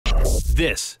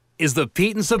This is the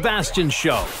Pete and Sebastian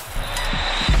Show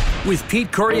with Pete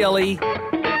Correale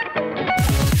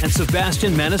and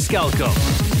Sebastian Maniscalco.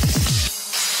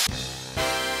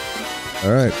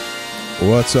 All right.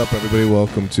 What's up, everybody?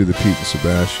 Welcome to the Pete and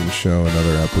Sebastian Show.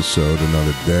 Another episode,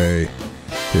 another day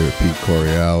here at Pete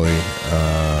Correale.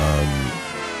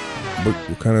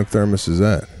 What kind of thermos is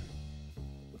that?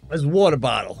 It's a water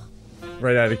bottle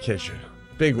right out of the kitchen.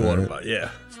 Big water bottle, yeah.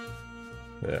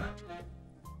 Yeah.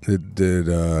 Did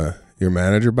your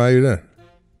manager buy you that?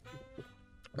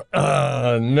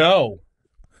 No.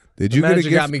 Did you the get a manager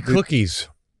gift? Got me cookies.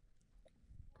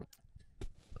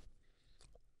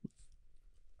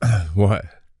 What?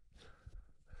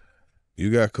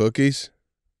 You got cookies?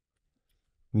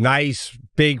 Nice,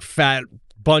 big, fat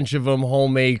bunch of them,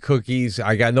 homemade cookies.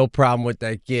 I got no problem with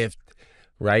that gift.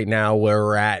 Right now, where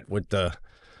we're at with the,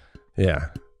 yeah.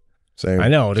 Same. I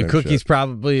know the same cookies shit.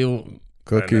 probably.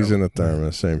 Cookies in a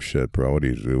thermos, same shit, bro. What do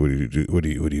you do? What are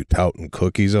you touting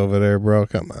cookies over there, bro?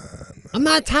 Come on. I'm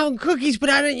not touting cookies, but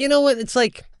I don't. You know what? It's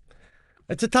like,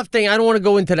 it's a tough thing. I don't want to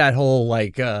go into that whole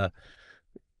like,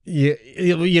 you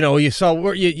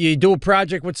do a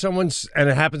project with someone and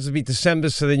it happens to be December,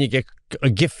 so then you get a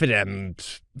gift for them.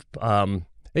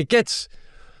 It gets.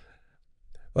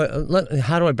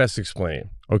 How do I best explain it?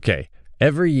 Okay.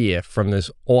 Every year from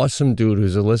this awesome dude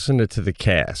who's a listener to the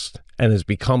cast and has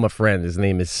become a friend. His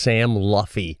name is Sam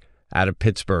Luffy out of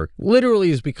Pittsburgh. Literally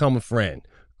has become a friend.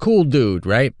 Cool dude,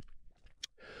 right?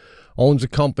 Owns a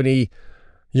company.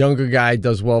 Younger guy,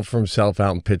 does well for himself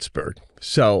out in Pittsburgh.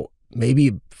 So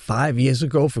maybe 5 years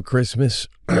ago for Christmas,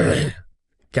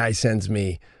 guy sends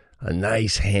me a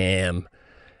nice ham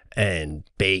and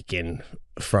bacon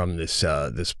from this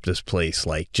place,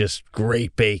 like just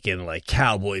great bacon, like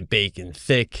cowboy bacon,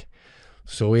 thick.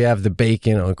 So we have the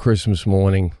bacon on Christmas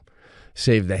morning,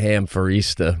 save the ham for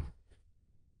Easter.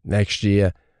 Next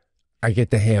year, I get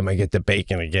the ham, I get the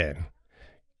bacon again.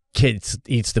 Kids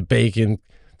eats the bacon.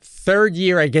 Third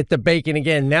year, I get the bacon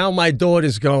again. Now my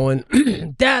daughter's going,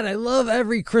 Dad, I love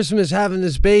every Christmas having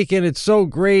this bacon. It's so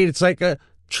great. It's like a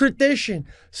tradition.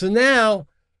 So now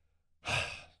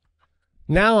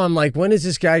I'm like, when is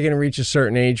this guy going to reach a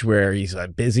certain age where he's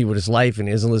busy with his life and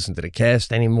he doesn't listen to the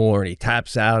cast anymore and he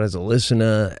taps out as a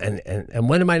listener? And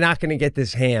when am I not going to get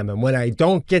this ham? And when I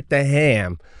don't get the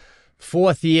ham,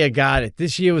 fourth year got it.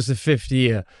 This year was the fifth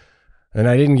year and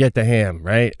I didn't get the ham,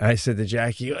 right? I said to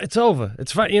Jackie, it's over.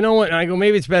 It's fine. You know what? And I go,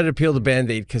 maybe it's better to peel the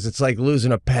Band-Aid because it's like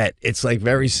losing a pet. It's like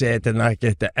very sad to not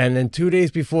get that. And then 2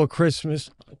 days before Christmas,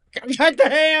 I got the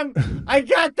ham. I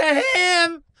got the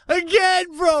ham again,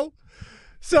 bro.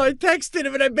 So I texted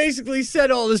him and I basically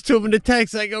said all this to him in the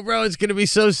text. I go, bro, it's going to be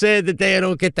so sad the day I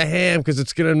don't get the ham because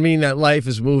it's going to mean that life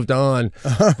has moved on.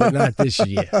 But not this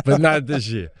year. But not this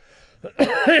year.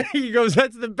 He goes,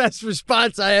 that's the best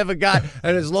response I ever got.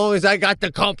 And as long as I got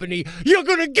the company, you're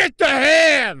going to get the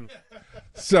ham.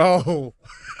 So.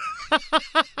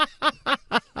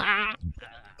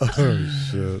 Oh,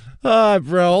 shit.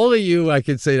 Bro, only you I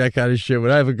can say that kind of shit, but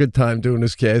I have a good time doing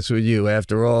this cast with you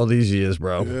after all these years,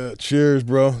 bro. Yeah, cheers,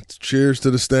 bro. Cheers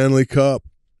to the Stanley Cup.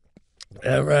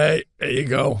 All right, there you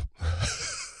go.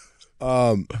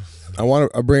 I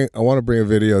want to bring a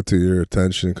video to your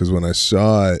attention because when I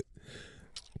saw it,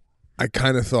 I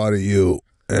kind of thought of you,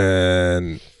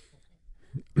 and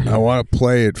I want to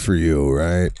play it for you,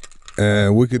 right?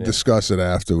 And we could discuss it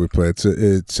after we play it.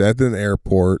 It's at an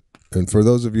airport. And for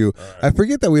those of you, I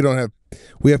forget that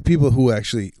we have people who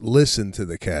actually listen to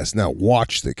the cast, not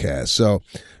watch the cast. So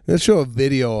let's show a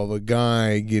video of a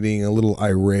guy getting a little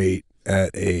irate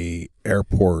at a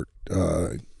airport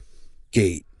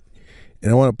gate.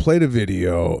 And I want to play the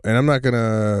video, and I'm not going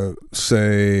to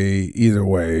say either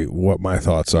way what my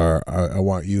thoughts are. I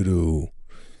want you to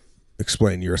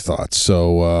explain your thoughts.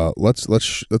 So let's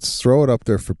throw it up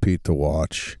there for Pete to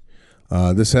watch.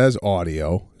 This has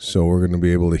audio, so we're going to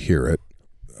be able to hear it.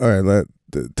 All right,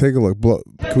 take a look.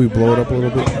 Can we blow it up a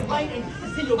little bit?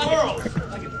 See your girls.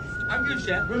 I'm good,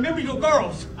 Chef. Remember your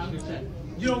girls. I'm good, Chef.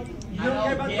 You don't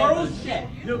care about the girls?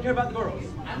 You don't care about the girls.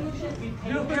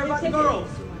 You don't care about the girls.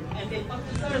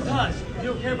 Just hush. You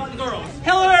don't care about the girls.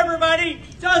 Hello, everybody.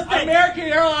 Justin. American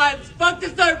Airlines. Fuck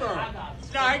this over.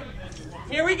 Start.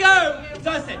 Here we go.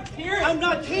 Justin. Here. I'm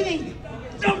not kidding.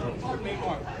 You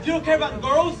don't care about the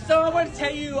girls? So I want to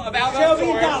tell you about Shelby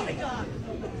and Dolly.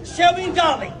 Shelby and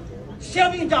Dolly.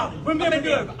 Shelby and Dolly. Remember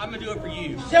them. I'm going to do it for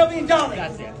you. Shelby and Dolly.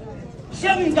 That's it.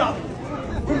 Shelby and Dolly.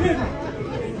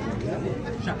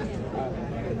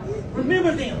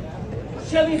 Remember them.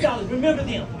 Shelby and Dolly. Remember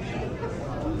them.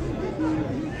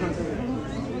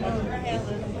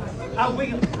 I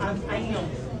will. I am.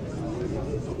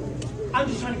 I'm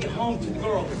just trying to get home to the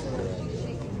girls.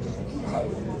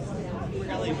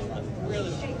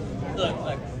 Really. Look,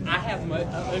 I have my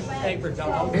paper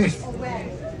dog.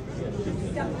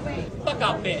 Fuck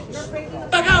off, bitch.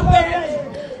 Fuck off,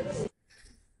 bitch.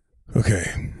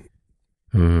 Okay.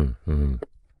 Mm-hmm.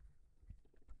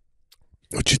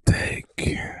 What you think?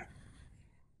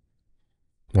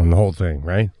 On the whole thing,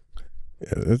 right?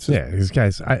 Yeah, These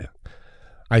guys. I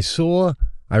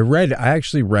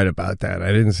actually read about that.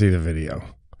 I didn't see the video,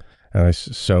 and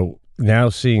so now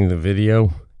seeing the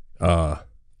video,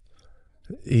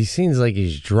 he seems like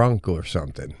he's drunk or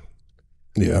something.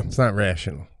 Yeah, it's not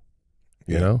rational.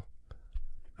 Yeah. You know,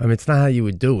 I mean, it's not how you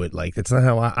would do it. Like, it's not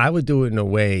how I would do it in a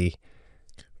way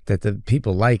that the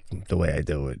people like the way I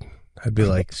do it. I'd be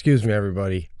like, excuse me,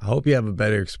 everybody. I hope you have a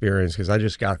better experience because I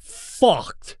just got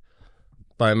fucked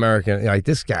by American, like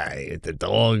this guy, the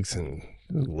dogs and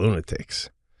lunatics.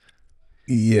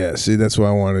 Yeah, see, that's why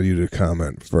I wanted you to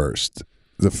comment first.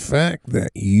 The fact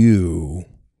that you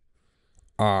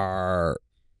are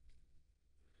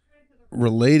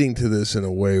relating to this in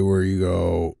a way where you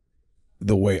go,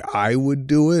 the way I would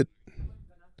do it.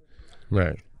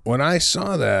 Right. When I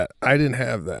saw that, I didn't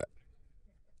have that.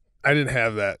 I didn't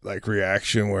have that like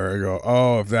reaction where I go,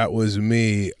 oh, if that was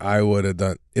me, I would have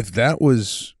done. If that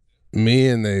was me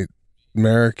and the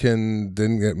American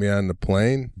didn't get me on the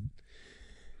plane,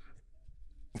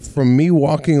 from me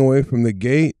walking away from the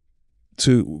gate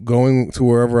to going to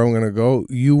wherever I'm going to go,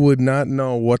 you would not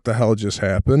know what the hell just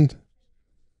happened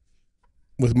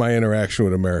with my interaction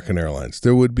with American Airlines.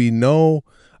 There would be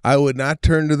I would not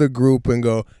turn to the group and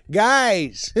go,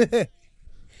 guys,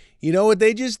 you know what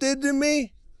they just did to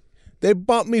me? They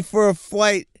bumped me for a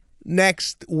flight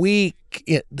next week.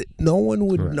 No one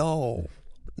would know.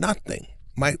 Nothing.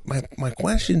 My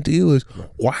question to you is,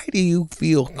 why do you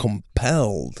feel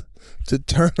compelled to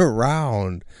turn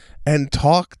around and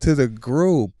talk to the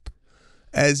group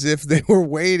as if they were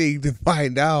waiting to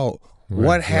find out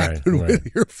what happened with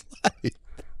your flight?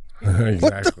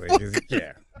 Exactly.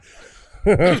 Yeah.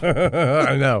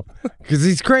 I know. Because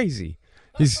he's crazy.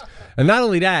 And not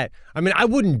only that, I mean, I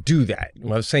wouldn't do that. I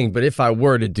was saying, but if I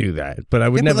were to do that, but I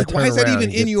would never turn around. Why is that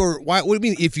even in your? Why? What do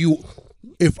you mean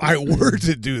if I were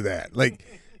to do that? Like,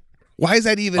 why is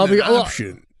that even an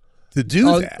option to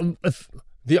do that?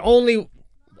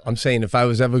 I'm saying if I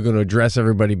was ever going to address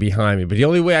everybody behind me, but the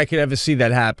only way I could ever see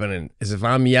that happening is if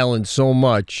I'm yelling so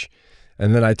much,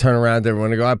 and then I turn around to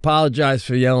everyone and go, I apologize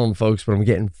for yelling, folks, but I'm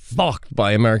getting fucked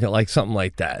by American, like something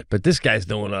like that. But this guy's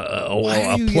doing Why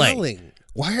are you play. Yelling?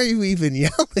 Why are you even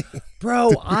yelling?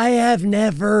 Bro, I have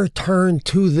never turned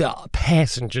to the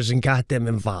passengers and got them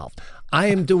involved. I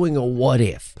am doing a what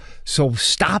if. So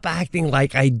stop acting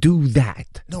like I do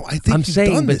that. No, I think you've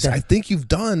done this. I think you've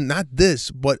done not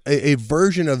this, but a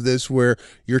version of this where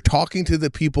you're talking to the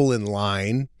people in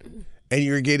line and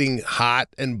you're getting hot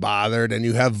and bothered and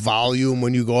you have volume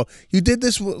when you go. You did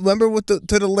this, remember, to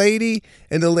the lady,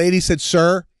 and the lady said,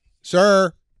 sir.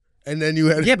 And then you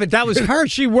had but that was her.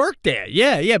 She worked there.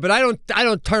 Yeah. But I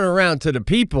don't turn around to the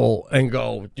people and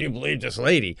go, "Do you believe this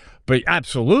lady?" But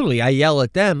absolutely, I yell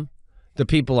at them. The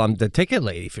people, I'm the ticket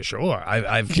lady for sure.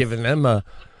 I've given them a.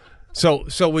 So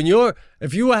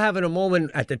if you were having a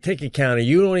moment at the ticket counter,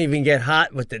 you don't even get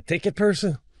hot with the ticket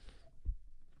person.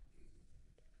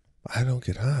 I don't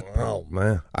get hot, bro. Oh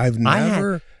man, I've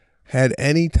never had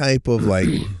any type of like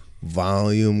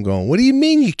volume going. What do you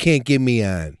mean you can't get me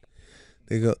on?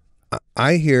 They go,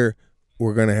 I hear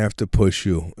we're going to have to push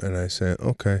you. And I say,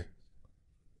 okay.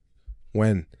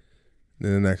 When?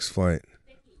 The next flight.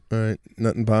 All right.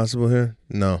 Nothing possible here?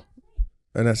 No.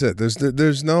 And that's it.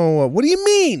 There's no, what do you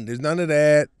mean? There's none of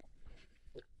that.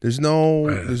 There's no,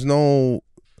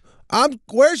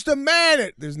 where's the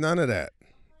man? There's none of that.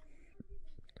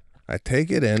 I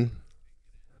take it in.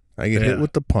 I get hit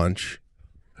with the punch.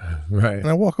 Right. And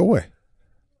I walk away.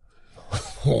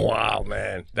 Wow,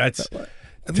 man. That's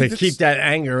keep that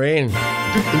anger in.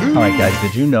 All right, guys,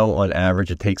 did you know on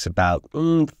average it takes about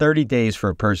 30 days for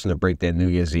a person to break their New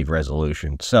Year's Eve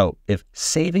resolution? So if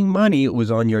saving money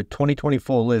was on your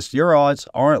 2024 list, your odds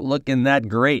aren't looking that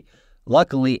great.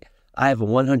 Luckily, I have a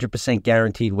 100%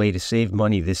 guaranteed way to save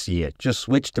money this year. Just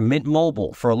switch to Mint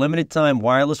Mobile. For a limited time,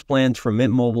 wireless plans from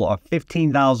Mint Mobile are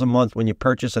 $15 a month when you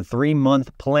purchase a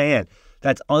 3-month plan.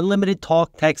 That's unlimited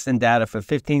talk, text, and data for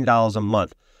 $15 a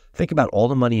month. Think about all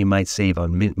the money you might save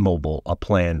on Mint Mobile, a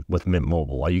plan with Mint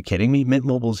Mobile. Are you kidding me? Mint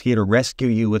Mobile is here to rescue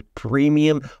you with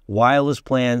premium wireless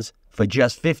plans for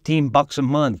just $15 a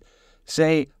month.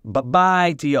 Say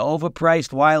bye-bye to your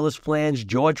overpriced wireless plans,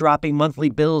 jaw-dropping monthly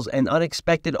bills, and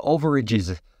unexpected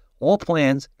overages. All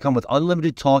plans come with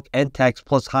unlimited talk and text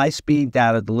plus high-speed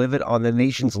data delivered on the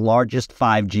nation's largest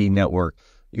 5G network.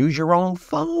 Use your own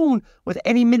phone with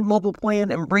any Mint Mobile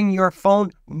plan and bring your phone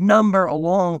number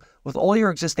along with all your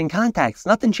existing contacts.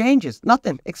 Nothing changes.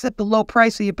 Nothing except the low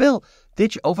price of your bill.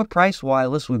 Ditch overpriced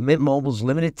wireless with Mint Mobile's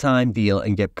limited time deal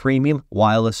and get premium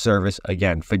wireless service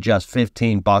again for just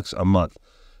 $15 a month.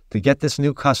 To get this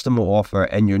new customer offer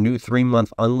and your new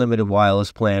 3-month unlimited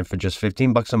wireless plan for just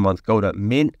 $15 a month, go to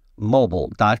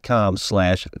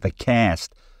mintmobile.com/thecast.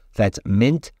 That's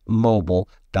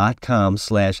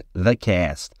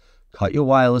mintmobile.com/thecast. Cut your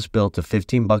wireless bill to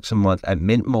 $15 a month at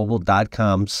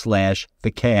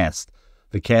mintmobile.com/thecast.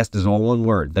 The cast is all one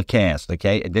word, the cast,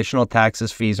 okay? Additional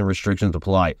taxes, fees, and restrictions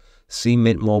apply. See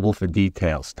Mint Mobile for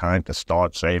details. Time to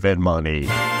start saving money.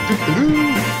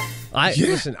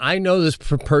 Listen, I know this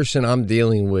person I'm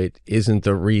dealing with isn't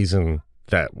the reason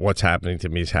that what's happening to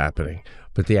me is happening.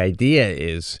 But the idea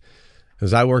is,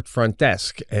 because I worked front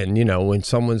desk, and, you know, when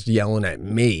someone's yelling at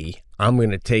me, I'm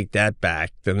going to take that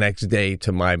back the next day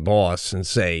to my boss and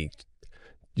say,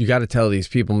 you got to tell these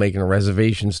people making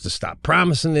reservations to stop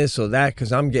promising this or that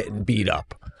because I'm getting beat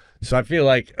up. So I feel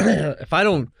like if I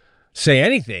don't say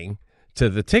anything to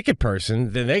the ticket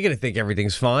person, then they're going to think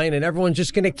everything's fine and everyone's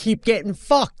just going to keep getting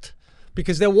fucked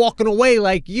because they're walking away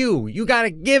like you. You got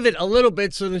to give it a little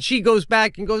bit so that she goes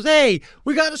back and goes, hey,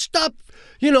 we got to stop,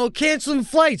 you know, canceling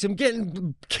flights. I'm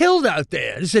getting killed out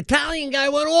there. This Italian guy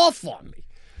went off on me.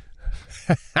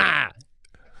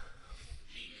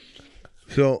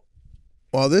 So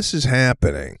while this is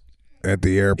happening at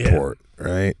the airport,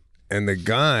 right? And the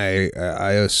guy,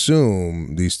 I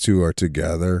assume these two are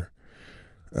together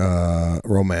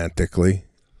romantically.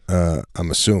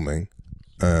 I'm assuming.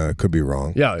 Could be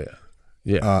wrong.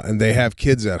 Yeah. And they have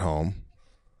kids at home,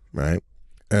 right?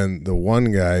 And the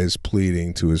one guy is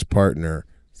pleading to his partner,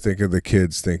 think of the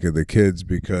kids,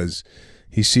 because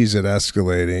he sees it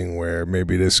escalating where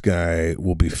maybe this guy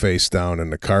will be face down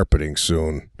in the carpeting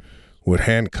soon with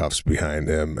handcuffs behind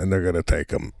him, and they're going to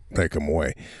take him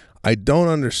away. I don't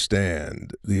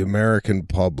understand the American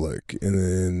public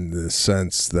in the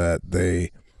sense that they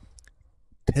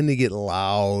tend to get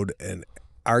loud and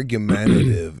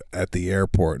argumentative at the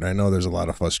airport. And I know there's a lot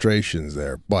of frustrations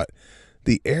there, but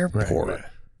the airport,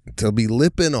 to be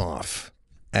lipping off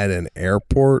at an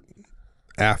airport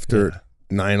after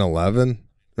 9/11,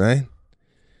 right?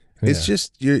 It's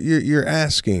just you're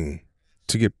asking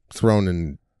to get thrown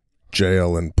in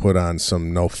jail and put on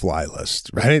some no-fly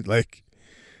list, right? Like,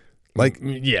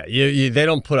 they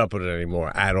don't put up with it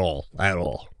anymore at all.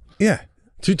 Yeah.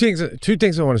 Two things I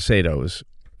want to say though is,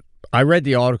 I read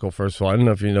the article first of all. I don't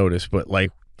know if you noticed, but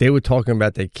like they were talking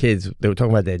about their kids. They were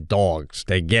talking about their dogs.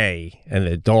 They're gay, and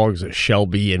their dogs are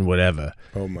Shelby and whatever.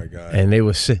 Oh my God! And they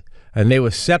were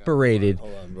separated.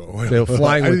 Hold on, bro. They were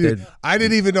flying with their. I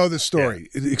didn't even know the story.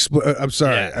 I'm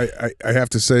sorry. Yeah. I have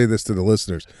to say this to the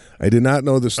listeners. I did not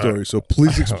know the story, so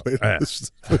please explain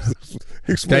this.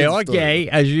 They are gay,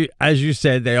 as you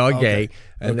said. They are gay,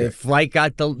 and their flight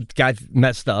got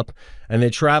messed up, and they're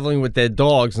traveling with their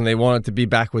dogs, and they wanted to be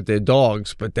back with their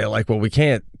dogs, but they're like, well, we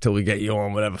can't till we get you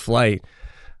on whatever flight.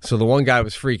 So the one guy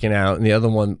was freaking out, and the other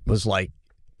one was like,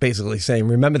 basically saying,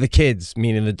 remember the kids,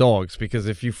 meaning the dogs, because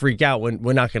if you freak out,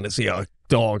 we're not going to see our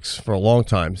dogs for a long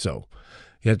time, so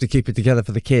you have to keep it together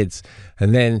for the kids.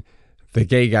 And then the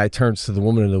gay guy turns to the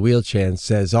woman in the wheelchair and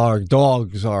says, our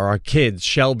dogs are our kids,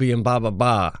 Shelby and blah, blah,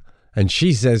 blah. And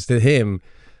she says to him,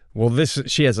 well,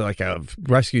 she has like a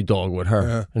rescue dog with her.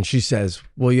 Yeah. And she says,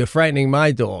 well, you're frightening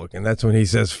my dog. And that's when he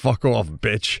says, fuck off,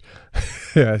 bitch.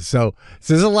 Yeah, so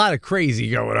there's a lot of crazy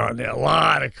going on there. A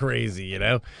lot of crazy, you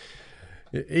know.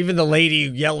 Even the lady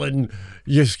yelling,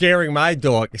 you're scaring my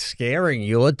dog. Scaring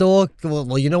your dog?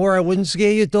 Well, you know where I wouldn't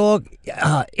scare your dog?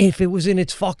 If it was in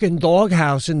its fucking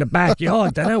doghouse in the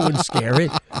backyard, then I wouldn't scare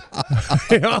it.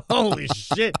 Holy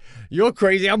shit. You're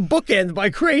crazy. I'm bookended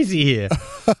by crazy here.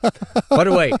 By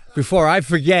the way, before I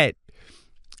forget,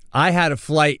 I had a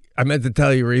flight. I meant to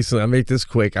tell you recently. I'll make this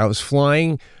quick. I was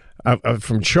flying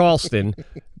from Charleston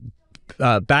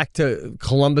back to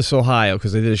Columbus, Ohio,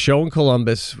 because I did a show in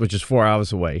Columbus, which is 4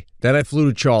 hours away. Then I flew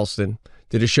to Charleston,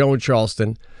 did a show in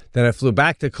Charleston. Then I flew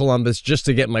back to Columbus just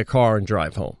to get my car and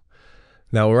drive home.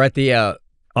 Now we're at the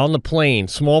on the plane,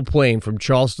 small plane from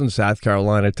Charleston, South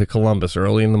Carolina to Columbus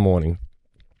early in the morning.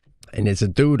 And there's a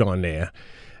dude on there,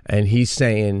 and he's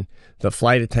saying, the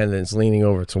flight attendant's leaning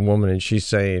over to a woman, and she's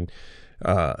saying,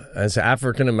 as an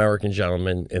African-American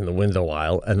gentleman in the window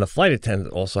aisle, and the flight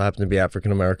attendant also happened to be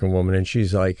African-American woman, and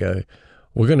she's like,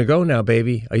 we're going to go now,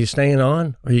 baby. Are you staying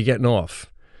on, or are you getting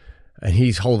off? And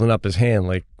he's holding up his hand,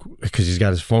 like, because he's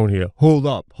got his phone here. Hold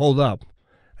up.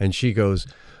 And she goes,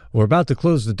 we're about to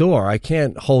close the door. I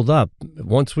can't hold up.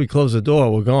 Once we close the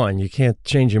door, we're gone. You can't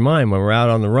change your mind when we're out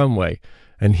on the runway.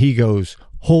 And he goes,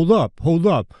 hold up.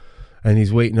 And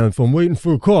he's waiting. I'm waiting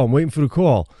for a call. I'm waiting for the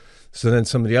call. So then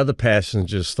some of the other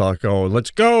passengers start going,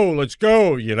 let's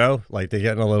go, you know, like they're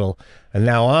getting a little, and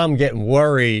now I'm getting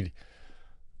worried,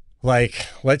 like,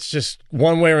 let's just,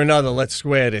 one way or another, let's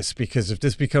square this, because if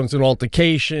this becomes an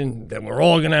altercation, then we're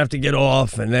all going to have to get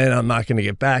off, and then I'm not going to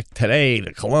get back today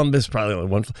to Columbus, probably only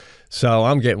one. So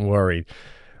I'm getting worried.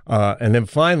 And then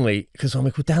finally, because I'm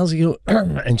like, what the hell's he doing?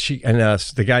 And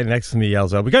the guy next to me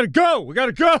yells out, we got to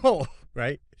go,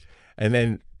 right? And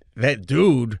then that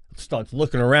dude starts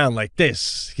looking around like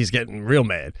this. He's getting real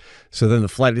mad. So then the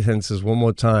flight attendant says one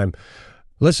more time,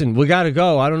 listen, we got to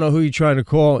go. I don't know who you're trying to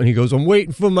call. And he goes, I'm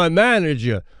waiting for my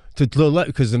manager to let,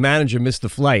 because the manager missed the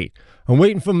flight. I'm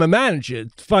waiting for my manager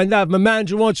to find out if my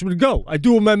manager wants me to go. I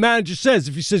do what my manager says.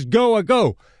 If he says go, I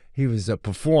go. He was a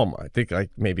performer. I think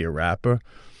like maybe a rapper.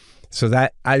 So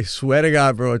that, I swear to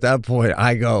God, bro, at that point,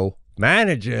 I go,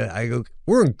 manager, I go,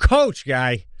 we're in coach,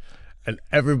 guy. And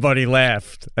everybody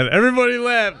laughed. You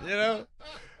know?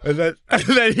 And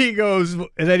then he goes, and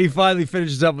then he finally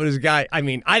finishes up with his guy. I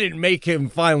mean, I didn't make him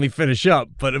finally finish up,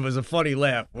 but it was a funny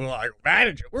laugh. We're like,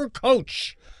 manager, we're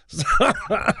coach.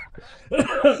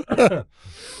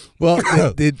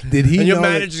 Well, did he and your know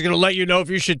manager's going to let you know if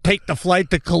you should take the flight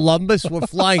to Columbus? We're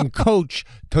flying coach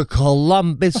to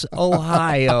Columbus,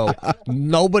 Ohio.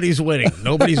 Nobody's winning,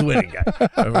 guy.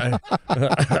 All right?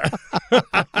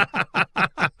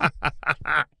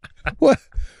 What?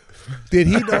 Did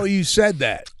he know you said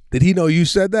that?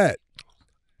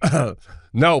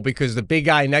 No, because the big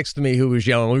guy next to me who was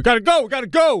yelling, we gotta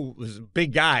go, was a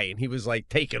big guy, and he was like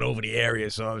taking over the area.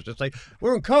 So I was just like,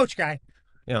 we're in coach, guy.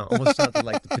 You know, almost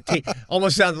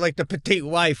sounded like the petite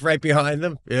wife right behind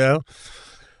them, you know?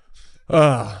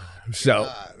 That's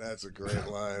a great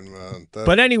line, man.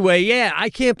 But anyway, yeah, I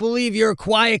can't believe you're a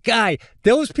quiet guy.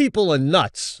 Those people are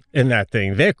nuts in that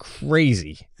thing. They're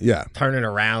crazy. Yeah. Turning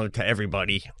around to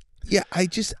everybody. Yeah, I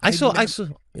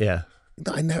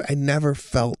never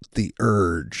felt the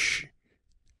urge,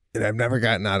 and I've never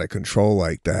gotten out of control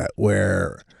like that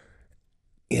where,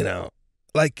 you know,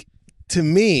 like, to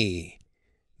me,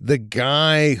 the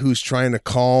guy who's trying to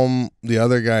calm the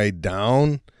other guy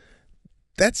down,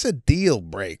 that's a deal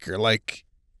breaker. Like,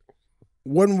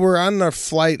 when we're on the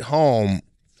flight home,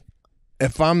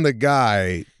 if I'm the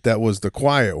guy that was the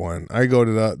quiet one, I go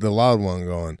to the loud one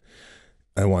going,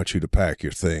 I want you to pack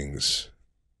your things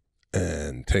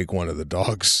and take one of the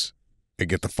dogs and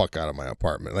get the fuck out of my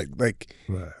apartment. Like,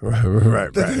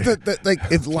 right. Like,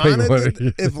 if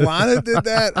Lana did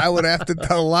that, I would have to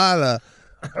tell Lana,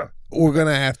 we're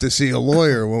gonna have to see a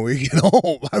lawyer when we get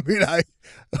home. I mean, I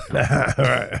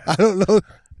don't know.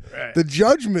 Right. The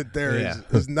judgment there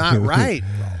is not right.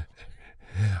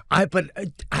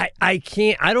 I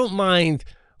can't. I don't mind.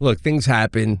 Look, things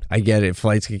happen. I get it.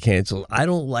 Flights get canceled. I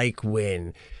don't like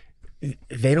when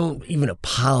they don't even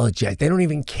apologize. They don't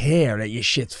even care that your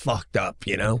shit's fucked up,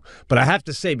 you know? But I have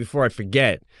to say, before I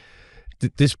forget,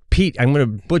 this Pete, I'm going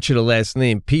to butcher the last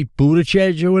name, Pete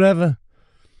Buttigieg or whatever.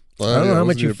 I don't know how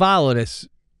much you follow this,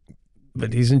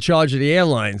 but he's in charge of the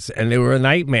airlines, and they were a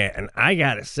nightmare. And I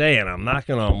got to say, and I'm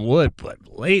knocking on wood, but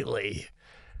lately,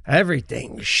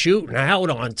 everything's shooting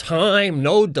out on time,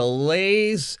 no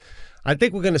delays. I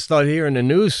think we're going to start hearing the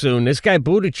news soon. This guy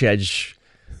Buttigieg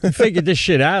figured this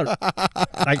shit out.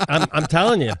 I'm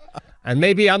telling you. And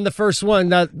maybe I'm the first one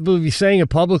that will be saying it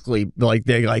publicly. Like,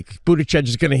 they're like, Buttigieg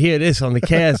is going to hear this on the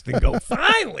cast and go,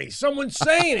 finally, someone's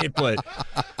saying it. But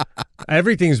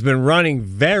everything's been running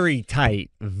very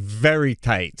tight, very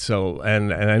tight. So,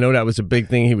 and I know that was a big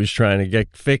thing he was trying to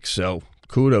get fixed. So,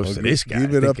 kudos to this guy.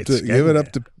 Give it up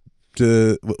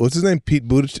to what's his name? Pete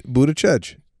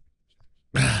Buttigieg.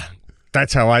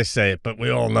 That's how I say it, but we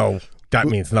all know that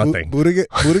means nothing. Buttigieg.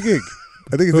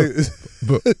 I think it's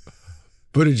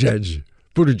Buttigieg.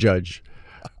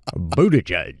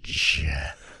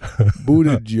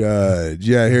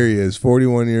 Yeah, here he is,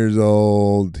 41 years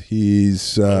old.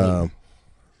 He's I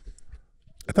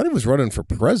thought he was running for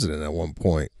president at one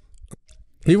point.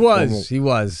 He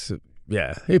was.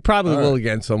 Yeah, he probably will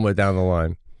again somewhere down the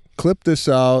line. Clip this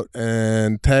out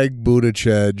and tag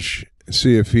Buttigieg.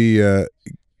 See if he's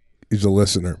a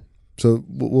listener. So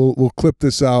we'll clip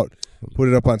this out, put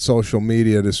it up on social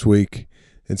media this week,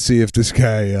 and see if this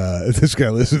guy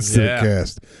listens to the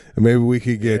cast. And maybe we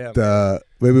could get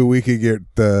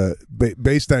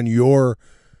based on your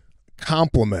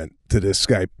compliment to this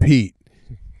guy Pete.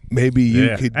 Maybe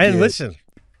you could. And listen,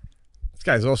 This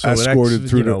guy's also escorted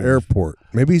through the airport.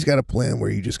 Maybe he's got a plan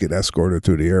where you just get escorted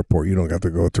through the airport. You don't have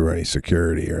to go through any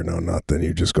security or nothing.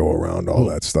 You just go around all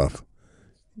that stuff.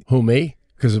 Who, me?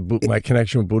 Because of my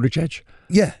connection with Buttigieg?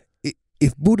 Yeah.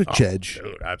 If Buttigieg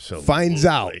finds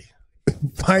out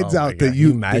that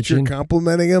you're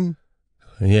complimenting him.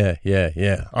 Yeah.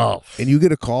 Oh. And you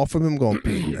get a call from him going,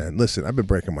 man, listen, I've been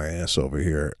breaking my ass over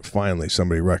here. Finally,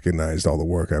 somebody recognized all the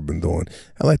work I've been doing.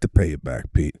 I'd like to pay you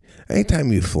back, Pete.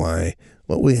 Anytime you fly,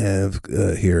 what we have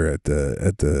here at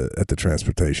the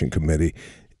Transportation Committee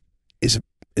is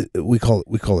we call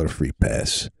it a free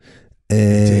pass.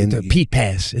 And it's a Pete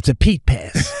pass. It's a Pete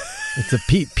pass. It's a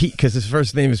Pete because his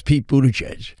first name is Pete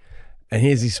Buttigieg. And he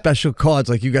has these special cards,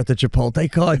 like you got the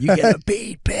Chipotle card, you get a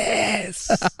Pete pass.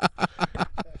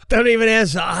 Don't even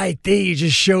ask the ID. You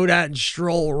just show that and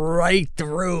stroll right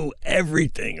through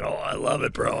everything. Oh, I love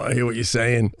it, bro. I hear what you're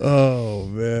saying. Oh,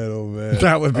 man.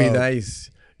 That would be nice.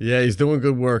 Yeah, he's doing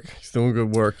good work.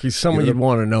 He's someone you'd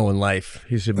want to know in life.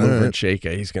 He's a mover and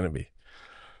shaker. He's going to be.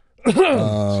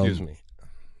 Excuse me.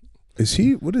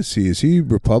 What is he? Is he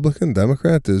Republican,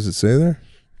 Democrat? Does it say there?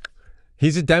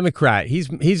 He's a Democrat.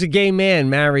 He's a gay man,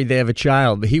 married. They have a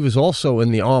child, but he was also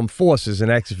in the armed forces,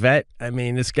 an ex-vet. I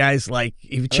mean, this guy's like,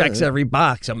 he checks every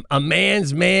box. A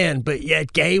man's man, but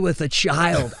yet gay with a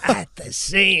child at the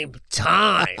same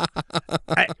time.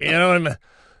 You know what I mean?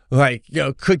 Like,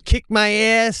 could kick my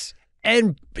ass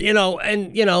and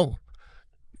burps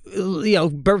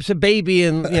a baby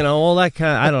and, all that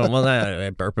kind of, I don't know. Well, I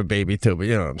burp a baby too, but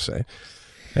you know what I'm saying.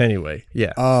 Anyway,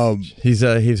 yeah. He's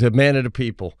a man of the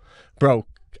people. Bro,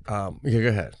 go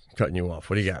ahead. Cutting you off.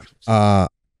 What do you got? I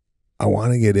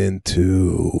want to get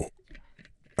into,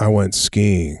 I went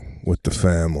skiing with the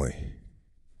family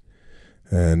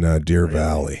and Deer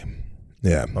Valley.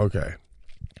 Yeah. Okay.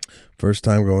 First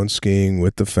time going skiing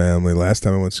with the family. Last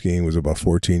time I went skiing was about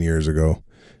 14 years ago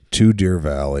to Deer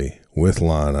Valley with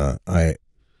Lana. I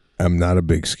am not a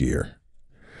big skier.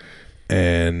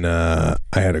 And I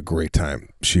had a great time.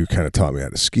 She kind of taught me how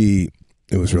to ski.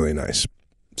 It was really nice.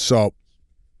 So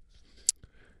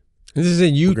this is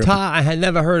in Utah. I had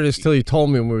never heard of this till you told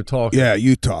me when we were talking. Yeah,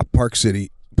 Utah, Park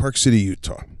City,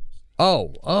 Utah.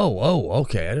 Oh,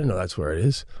 okay. I didn't know that's where it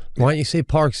is. Why don't you say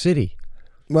Park City?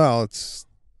 Well, it's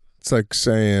like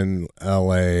saying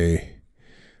L.A.,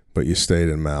 but you stayed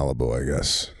in Malibu, I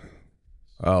guess.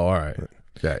 Oh, all right.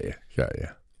 Got you.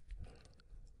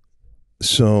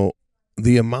 So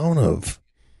the amount of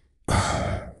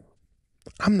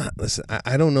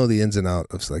I don't know the ins and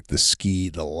outs of like the ski,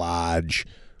 the lodge,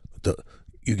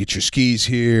 you get your skis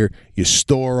here, you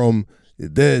store them,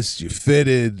 you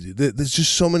fitted. There's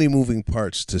just so many moving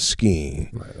parts to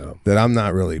skiing that I'm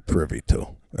not really privy to.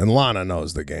 And Lana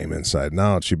knows the game inside and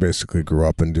out. She basically grew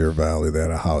up in Deer Valley. They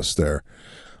had a house there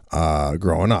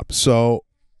growing up. So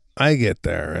I get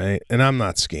there, right? And I'm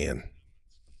not skiing.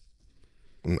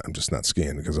 I'm just not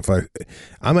skiing because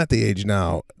I'm at the age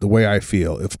now, the way I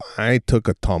feel, if I took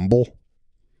a tumble,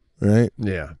 right?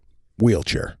 Yeah.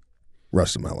 Wheelchair,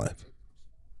 rest of my life.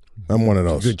 I'm one of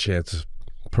those. Good chance of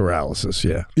paralysis,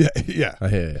 yeah. Yeah. I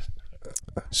hear you.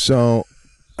 So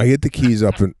I get the kids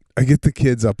up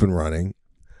and running.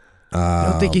 You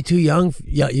don't think you're too young?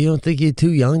 You don't think you're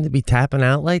too young to be tapping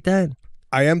out like that?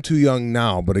 I am too young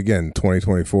now, but again,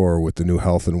 2024 with the new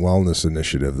health and wellness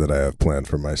initiative that I have planned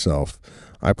for myself,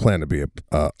 I plan to be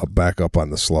a backup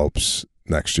on the slopes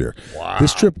next year. Wow.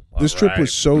 This trip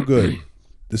was so good.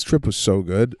 This trip was so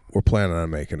good. We're planning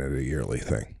on making it a yearly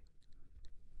thing.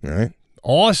 All right?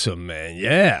 Awesome, man.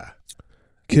 Yeah.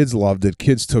 Kids loved it.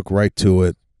 Kids took right to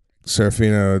it.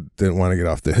 Serafina didn't want to get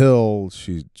off the hill.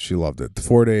 She loved it. The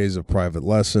 4 days of private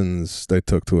lessons, they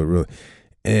took to it really.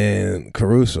 And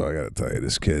Caruso, I got to tell you,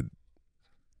 this kid,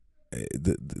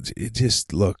 it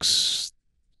just looks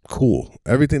cool.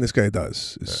 Everything this guy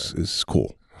does is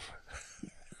cool.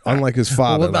 Unlike his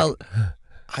father. Well,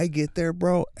 I get there,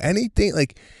 bro. Anything,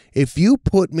 like, if you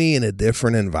put me in a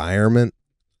different environment,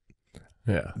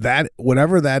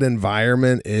 whatever that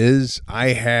environment is,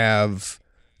 I have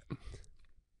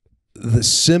the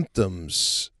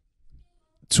symptoms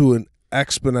to an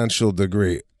exponential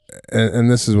degree. And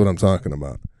this is what I'm talking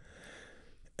about.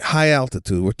 High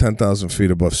altitude, we're 10,000 feet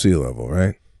above sea level,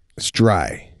 right? It's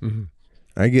dry. Mm-hmm.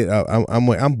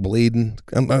 I'm bleeding.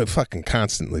 I'm fucking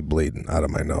constantly bleeding out of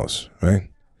my nose, right?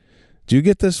 Do you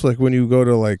get this, like, when you go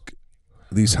to, like,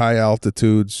 these high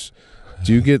altitudes?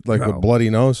 Do you get, like, a bloody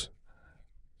nose?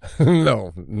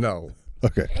 No.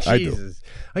 Okay, Jesus.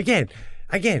 I do.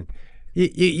 Again,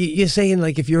 You're saying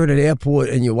like if you're at an airport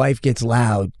and your wife gets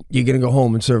loud, you're gonna go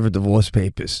home and serve her divorce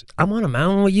papers. I'm on a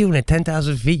mountain with you, and at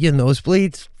 10,000 feet, your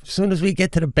nosebleeds. As soon as we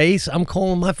get to the base, I'm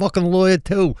calling my fucking lawyer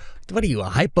too. What are you, a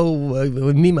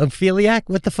hypophiliac?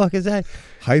 What the fuck is that?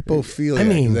 Hypophiliac. I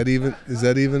mean, is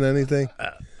that even anything?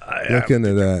 Look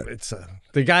into that. It's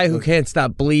the guy who can't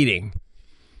stop bleeding.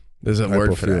 There's a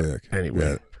word for that. Hypophiliac.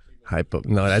 Anyway,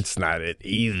 No, that's not it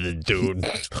either, dude.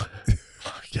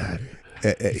 God.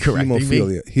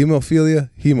 Hemophilia. Hemophilia.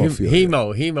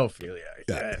 Hemophilia.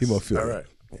 Yeah, Yes. hemophilia. All right.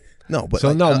 No, but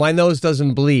So like, my nose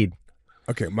doesn't bleed.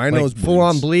 okay, my Like nose full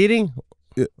on bleeds. bleeding.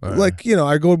 Yeah, like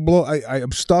I go blow.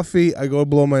 I'm stuffy. I go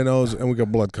blow my nose, and we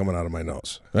got blood coming out of my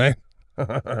nose. Right?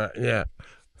 Yeah.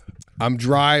 I'm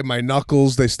dry. My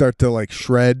knuckles they start to like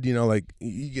shred. Like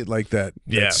you get like that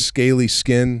scaly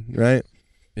skin. Right?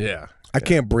 Yeah. I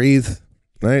can't breathe.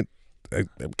 Right? I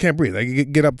can't breathe. I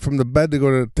get up from the bed to go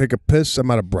to take a piss.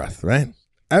 I'm out of breath. Right?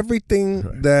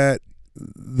 Everything that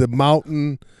the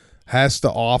mountain has to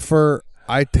offer,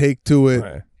 I take to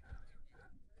it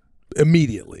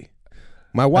immediately.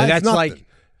 My wife's that's nothing. like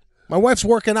My wife's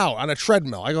working out on a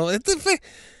treadmill. I go,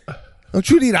 don't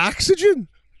you need oxygen?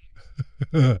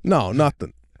 No,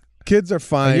 nothing. Kids are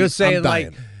fine. you're saying I'm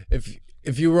dying. like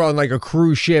if you were on like a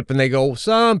cruise ship and they go,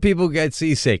 some people get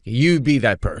seasick, you'd be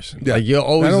that person. Yeah. Like you're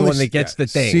always Not the only one that gets the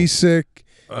thing. Seasick.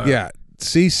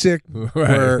 Seasick.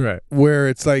 Where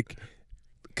it's like,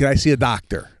 can I see a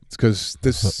doctor? It's because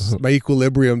this my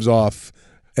equilibrium's off,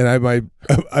 and I might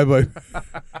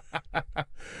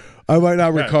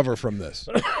not recover from this.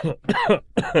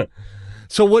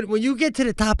 So when you get to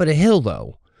the top of the hill,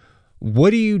 though,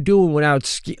 what are you doing without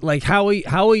ski? Like how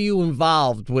are you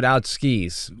involved without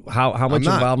skis? How much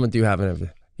not. involvement do you have in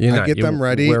everything? I get them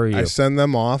ready. Where are you? I send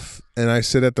them off, and I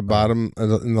sit at the bottom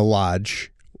in the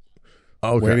lodge,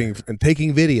 waiting and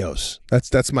taking videos.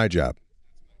 That's my job.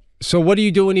 So what are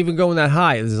you doing even going that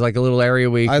high? There's like a little area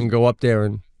where you can go up there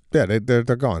and... Yeah, they're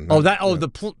gone.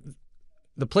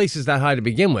 The place is that high to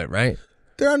begin with, right?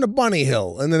 They're on the bunny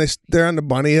hill, and then they're on the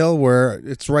bunny hill where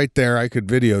it's right there. I could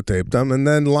videotape them, and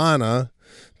then Lana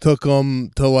took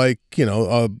them to a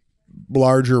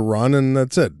larger run, and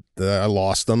that's it. I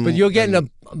lost them.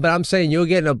 But I'm saying you're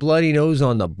getting a bloody nose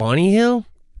on the bunny hill,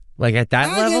 like at that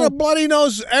level. I get a bloody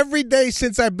nose every day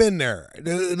since I've been there.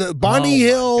 The bunny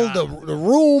hill, the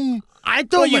room. I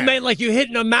thought you meant like you're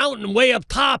hitting a mountain way up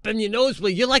top and your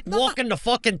nosebleed. You're like walking the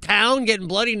fucking town getting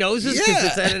bloody noses.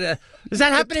 Yeah. Does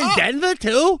that happen in Denver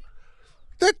too?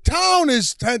 The town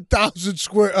is 10,000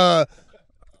 square.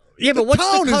 Yeah, but what's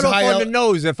the cutoff on the out.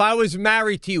 nose? If I was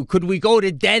married to you, could we go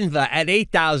to Denver at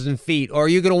 8,000 feet, or are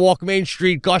you going to walk Main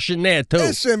Street gushing there too?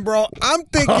 Listen, bro, I'm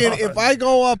thinking if I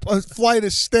go up a flight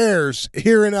of stairs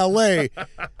here in L.A.,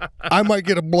 I might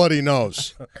get a bloody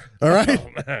nose. All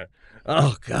right?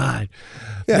 Oh, God.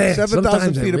 Yeah, Man, 7,000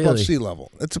 sometimes feet I above really- sea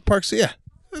level. It's a park. Yeah.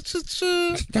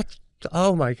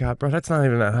 Oh, my God, bro. That's not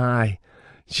even that high.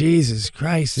 Jesus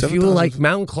Christ. If you were 7,000 like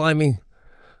mountain climbing.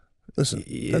 Listen,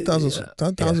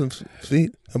 10,000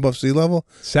 feet above sea level.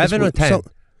 7 or 10?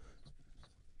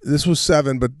 This was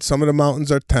 7, but some of the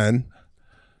mountains are 10.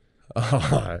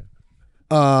 Oh.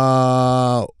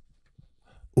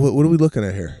 What are we looking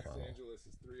at here? Los Angeles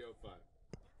is 305.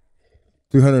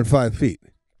 305 feet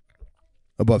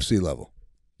above sea level.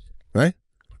 Right?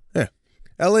 Yeah.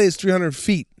 LA is 300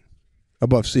 feet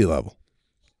above sea level.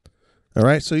 All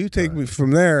right? So you take me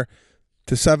from there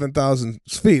to 7,000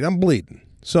 feet. I'm bleeding.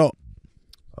 So.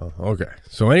 Oh, okay.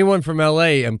 So anyone from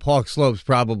L.A. and Park Slope's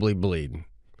probably bleeding.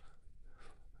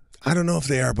 I don't know if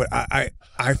they are, but I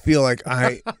feel like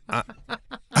I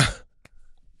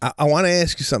want to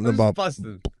ask you something about.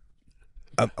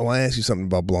 I want to ask you something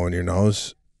about blowing your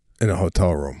nose in a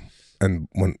hotel room, and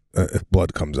when if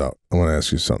blood comes out, I want to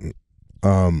ask you something.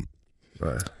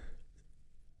 Right.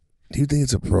 Do you think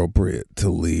it's appropriate to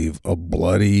leave a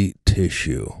bloody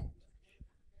tissue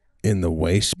in the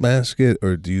wastebasket,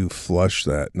 or do you flush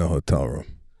that in the hotel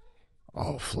room?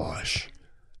 Oh, flush.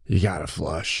 You gotta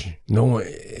flush. No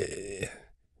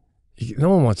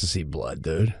one wants to see blood,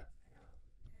 dude.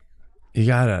 You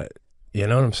gotta, you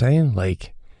know what I'm saying?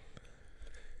 Like,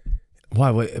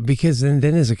 why? Because then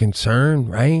there's a concern,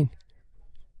 right?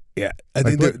 Yeah, I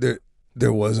think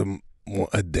there was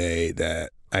a day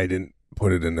that I didn't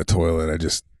put it in the toilet. I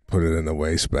just put it in the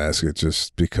wastebasket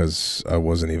just because I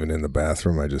wasn't even in the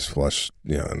bathroom. I just flushed,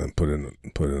 and then put it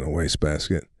in a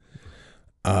wastebasket.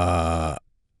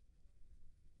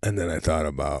 And then I thought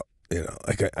about,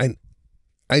 like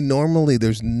I normally,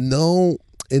 there's no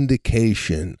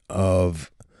indication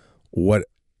of what,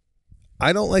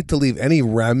 I don't like to leave any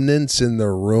remnants in the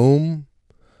room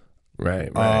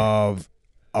right. of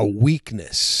a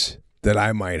weakness that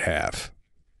I might have,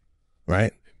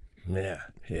 right? Yeah.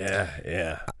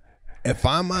 If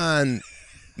I'm on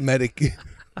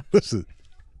listen,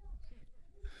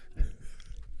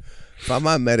 if I'm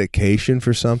on medication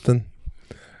for something,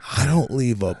 I don't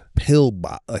leave a pill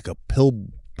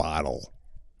bottle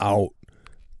out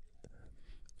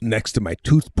next to my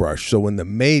toothbrush. So when the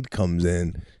maid comes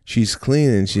in, she's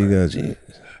cleaning. She goes,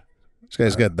 "This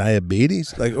guy's got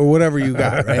diabetes," like, or whatever you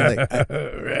got, right? Like,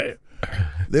 Right.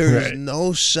 there is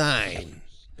no sign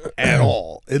at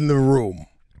all in the room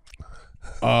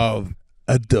of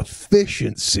a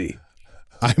deficiency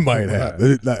I might have.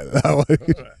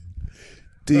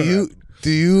 Do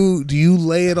you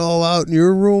lay it all out in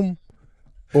your room,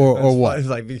 or what? It's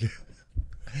like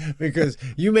because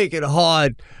you make it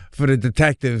hard for the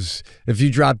detectives if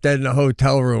you drop dead in a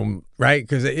hotel room, right?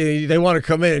 Because they want to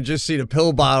come in and just see the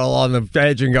pill bottle on the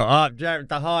edge and go, "Oh, Jared,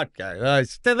 the hot guy,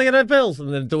 still looking at the pills,"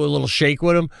 and then do a little shake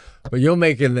with them. But you're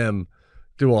making them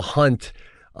do a hunt.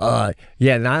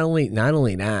 Yeah. Not only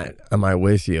that am I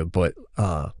with you, but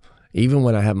even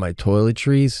when I have my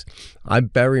toiletries, I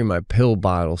bury my pill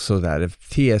bottle so that if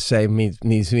TSA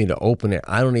needs me to open it,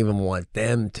 I don't even want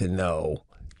them to know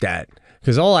that.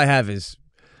 Because all I have is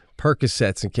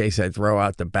Percocets in case I throw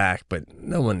out the back, but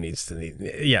no one needs to need.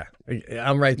 Yeah,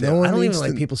 I'm right there. I don't even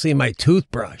like people seeing my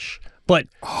toothbrush. But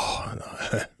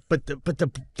but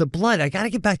the blood, I got to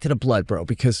get back to the blood, bro,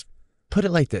 because put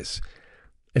it like this.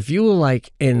 If you were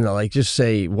like in like just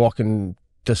say walking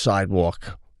the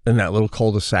sidewalk in that little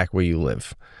cul-de-sac where you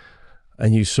live,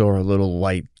 and you saw a little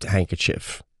white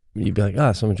handkerchief, you'd be like,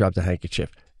 "Oh, someone dropped a handkerchief."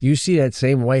 You see that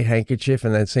same white handkerchief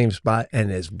in that same spot,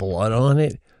 and there's blood on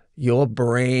it. Your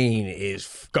brain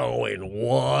is going,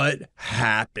 "What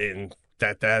happened?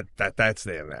 That's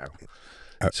there now."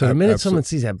 So the minute someone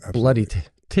sees that bloody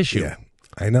tissue, yeah,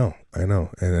 I know, and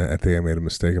I think I made a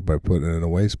mistake by putting it in a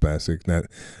wastebasket.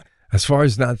 As far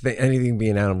as not anything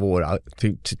being out of order,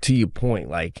 to your point,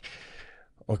 like,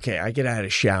 okay, I get out of the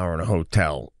shower in a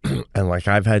hotel, and like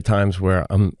I've had times where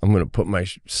I'm going to put my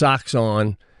socks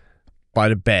on by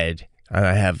the bed, and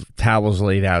I have towels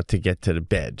laid out to get to the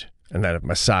bed, and I have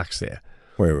my socks there.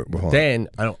 Wait, hold on. Then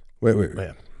I don't. Wait.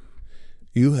 Man.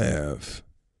 You have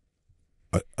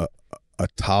a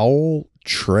towel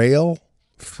trail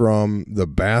from the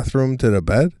bathroom to the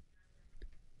bed?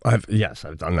 I've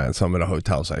done that in some of the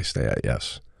hotels I stay at.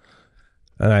 Yes,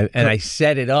 and I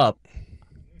set it up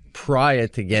prior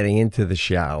to getting into the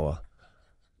shower,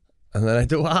 and then I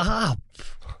do a hop.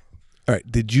 All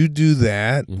right. Did you do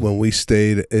that when we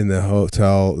stayed in the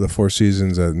hotel, the Four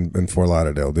Seasons in Fort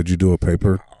Lauderdale? Did you do a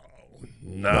paper?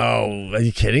 No, are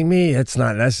you kidding me? It's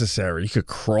not necessary. You could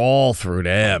crawl through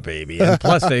there, baby. And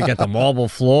plus, they got the marble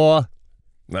floor.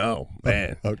 No,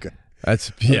 man. Okay.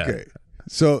 That's Okay.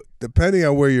 So depending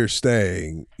on where you're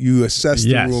staying, you assess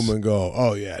the Yes. room and go,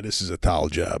 "Oh yeah, this is a towel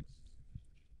job."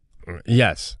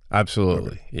 Yes,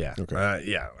 absolutely. Okay. Yeah. Okay.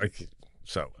 Yeah.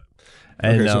 So.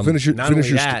 And, Okay, so finish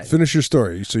your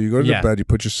story. So you go to the bed, you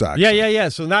put your socks on. Yeah.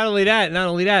 So not only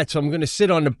that, so I'm going to sit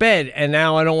on the bed, and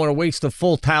now I don't want to waste a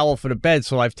full towel for the bed,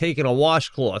 so I've taken a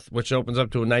washcloth, which opens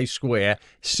up to a nice square,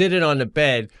 sit it on the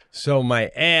bed, so my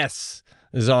ass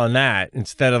is on that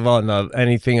instead of on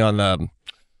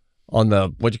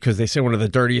because they say one of the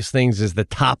dirtiest things is the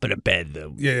top of the bed, the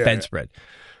bedspread.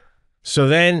 So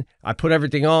then I put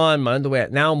everything on, my underwear.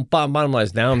 Now, bottom line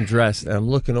is now I'm dressed, and I'm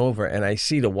looking over, and I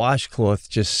see the washcloth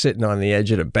just sitting on the edge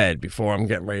of the bed before I'm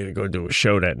getting ready to go do a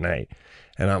show that night.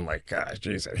 And I'm like, gosh,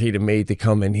 geez, I hate a maid to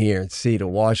come in here and see the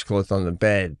washcloth on the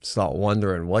bed, start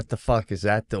wondering, what the fuck is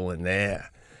that doing there?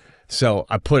 So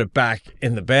I put it back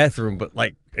in the bathroom, but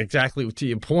like exactly to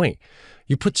your point,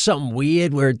 you put something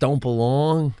weird where it don't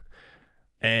belong,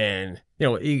 and, you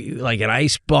know, like an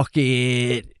ice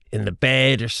bucket in the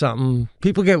bed or something,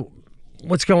 people get,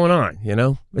 what's going on, you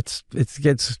know? It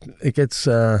gets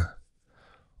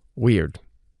weird.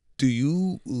 Do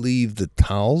you leave the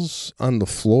towels on the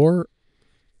floor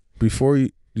before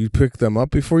you pick them up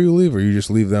before you leave, or you just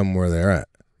leave them where they're at?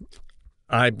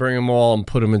 I bring them all and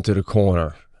put them into the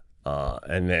corner,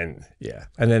 and then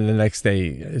the next day,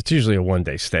 it's usually a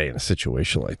one-day stay in a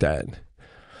situation like that.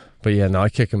 But yeah, no, I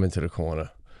kick them into the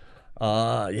corner.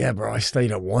 Yeah, bro, I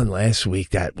stayed at one last week.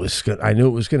 That was good. I knew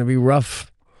it was going to be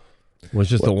rough. It was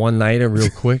just a one-nighter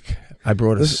real quick. I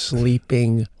brought a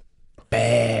sleeping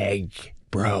bag,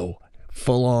 bro.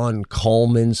 Full-on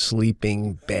Coleman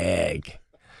sleeping bag.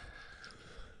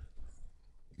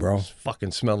 Bro. It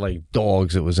fucking smelled like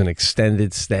dogs. It was an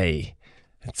extended stay.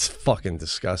 It's fucking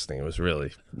disgusting. It was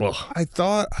really, well. I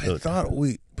thought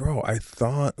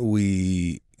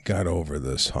we got over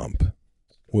this hump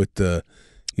with the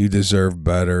You deserve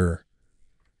better.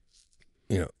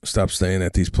 You know, stop staying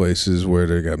at these places where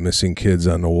they got missing kids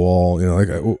on the wall. You know,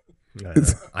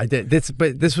 like I did this,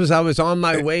 but this was I was on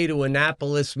my way to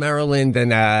Annapolis, Maryland,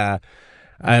 and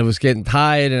I was getting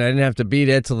tired, and I didn't have to be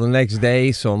there till the next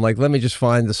day. So I'm like, let me just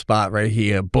find the spot right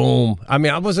here. Boom. I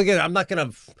mean, I'm not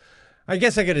gonna. I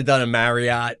guess I could have done a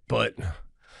Marriott, but.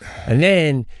 And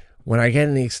then when I get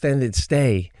in the extended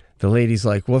stay, the lady's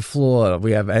like, what floor?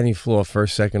 We have any floor,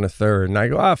 first, second, or third. And I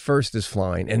go, first is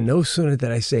fine. And no sooner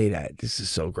did I say that, this is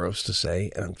so gross to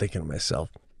say, and I'm thinking to myself,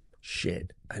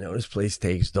 shit, I know this place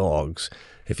takes dogs.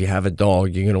 If you have a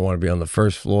dog, you're going to want to be on the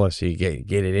first floor so you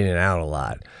get it in and out a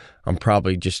lot. I'm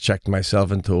probably just checked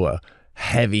myself into a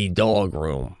heavy dog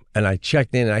room. And I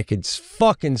checked in and I could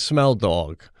fucking smell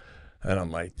dog. And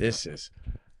I'm like, this is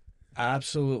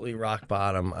absolutely rock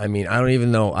bottom. I mean, I don't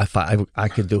even know if I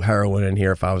could do heroin in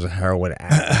here if I was a heroin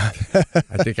addict.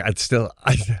 I think I'd still,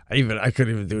 I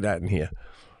couldn't even do that in here.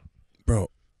 bro,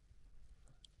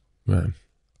 Man.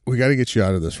 we got to get you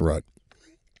out of this rut.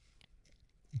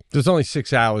 There's only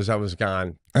 6 hours I was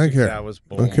gone. I don't 6 care. hours,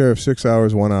 I don't care if 6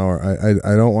 hours, 1 hour.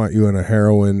 I don't want you in a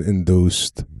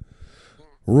heroin-induced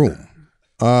room.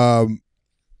 I'm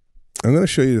going to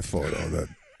show you the photo that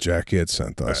Jackie had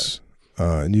sent us.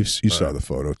 And you saw the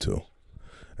photo too.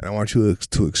 And I want you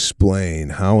to explain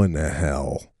how in the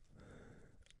hell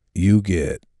you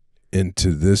get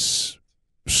into this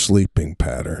sleeping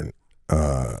pattern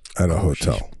at a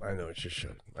hotel. I know what you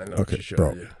should. I know Okay, what you should.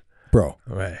 bro. Yeah. Bro,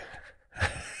 All right.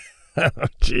 Oh,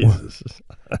 Jesus.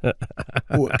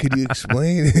 what, could you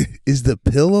explain? Is the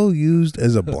pillow used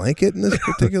as a blanket in this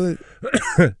particular?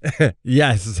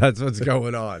 Yes, that's what's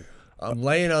going on. I'm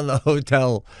laying on the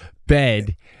hotel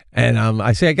bed, and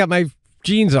I say I got my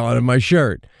jeans on and my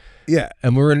shirt. Yeah.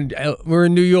 And we're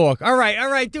in New York. All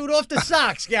right, dude, off the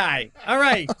socks, guy. All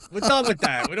right, we're done with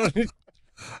that. We don't.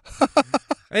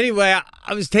 Anyway,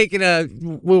 I was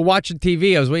we were watching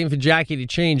TV. I was waiting for Jackie to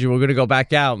change, and we are going to go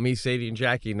back out, me, Sadie, and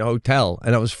Jackie in the hotel.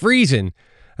 And I was freezing,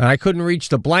 and I couldn't reach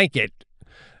the blanket.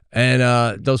 And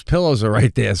those pillows are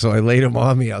right there, so I laid them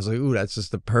on me. I was like, ooh, that's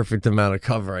just the perfect amount of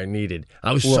cover I needed.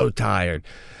 I was so tired.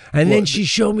 And then she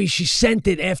showed me, she sent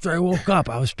it after I woke up.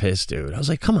 I was pissed, dude. I was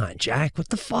like, come on, Jack, what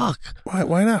the fuck?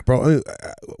 Why not, bro? I mean,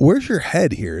 where's your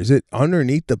head here? Is it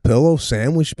underneath the pillow,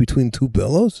 sandwiched between two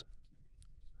pillows?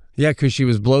 Yeah, because she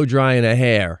was blow drying her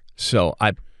hair. So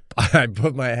I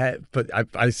put my head,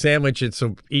 I sandwich it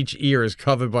so each ear is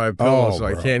covered by a pillow, so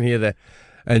bro. I can't hear the.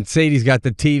 And Sadie's got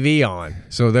the TV on,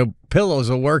 so the pillows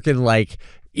are working like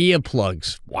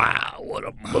earplugs. Wow, what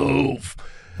a move.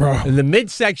 Bro. And the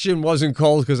midsection wasn't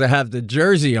cold because I have the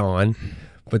jersey on,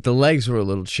 but the legs were a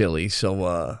little chilly.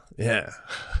 So, yeah,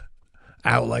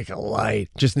 out like a light.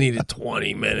 Just needed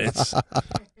 20 minutes.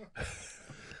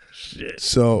 Shit.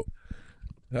 So,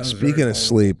 speaking of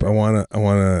sleep, I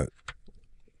wanna.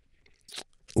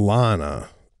 Lana,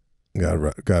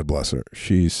 God bless her.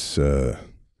 She's.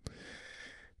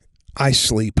 I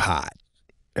sleep hot,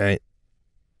 right?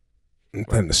 I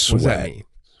tend to sweat. What's that mean?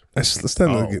 Let's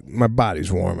tend to my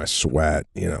body's warm. I sweat,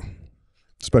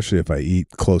 especially if I eat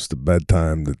close to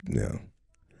bedtime.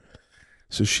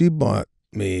 So she bought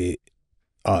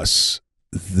us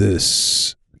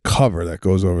this cover that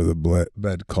goes over the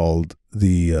bed called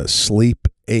the Sleep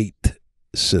 8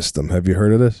 system. Have you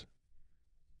heard of this?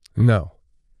 No.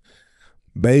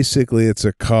 Basically, it's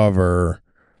a cover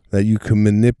that you can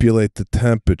manipulate the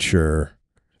temperature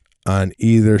on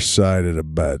either side of the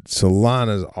bed. So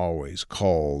Lana's always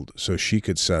cold, so she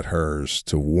could set hers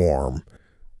to warm.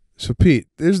 So Pete,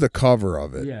 there's the cover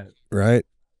of it, right?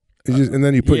 And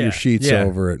then you put your sheets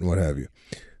over it and what have you.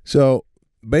 So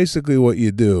basically what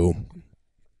you do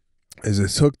is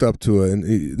it's hooked up to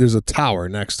and there's a tower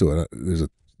next to it. There's a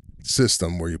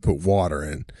system where you put water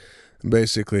in. And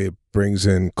basically it brings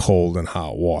in cold and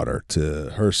hot water to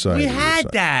her side. We had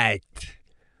that.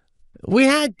 We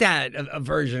had that, a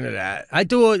version of that. I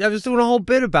was doing a whole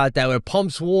bit about that where it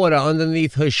pumps water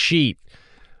underneath her sheet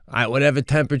at whatever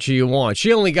temperature you want.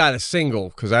 She only got a single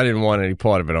because I didn't want any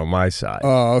part of it on my side.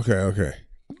 Oh, okay.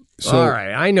 So, all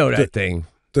right, I know that thing.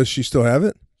 Does she still have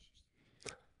it?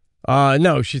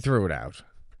 No, she threw it out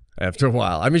after a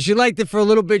while. I mean, she liked it for a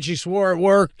little bit. She swore it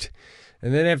worked.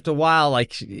 And then after a while,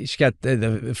 like, she got,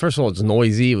 first of all, it's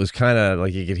noisy. It was kind of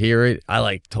like you could hear it. I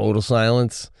like total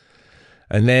silence.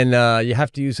 And then you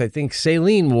have to use, I think,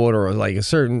 saline water or like a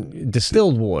certain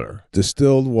distilled water.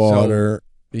 Distilled water.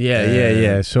 So,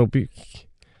 yeah. So, do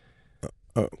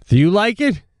you like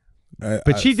it?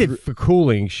 But she did for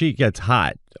cooling. She gets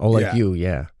hot. Oh, like you,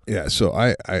 yeah. Yeah, so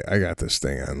I got this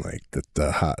thing on like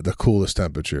the coolest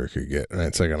temperature it could get, and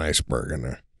it's like an iceberg in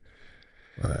there.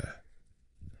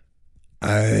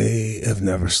 I have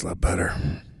never slept better.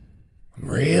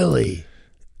 Really?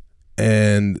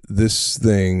 And this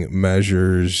thing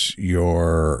measures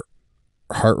your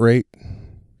heart rate,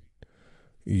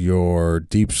 your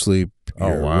deep sleep,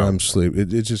 your REM sleep.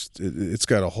 It's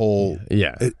got a whole...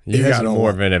 Yeah. It You has got an more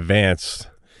alarm. of an advanced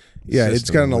Yeah, it's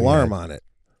system got an we alarm had. on it.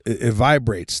 It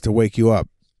vibrates to wake you up,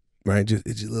 right?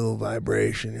 It's a little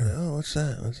vibration. You're like, oh, what's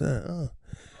that? What's that? Oh,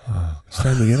 it's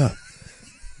time to get up.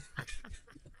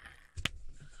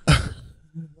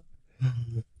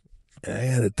 And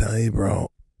I gotta tell you, bro.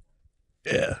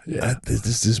 Yeah.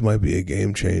 This might be a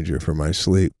game changer for my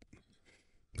sleep,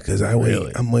 because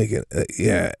I'm waking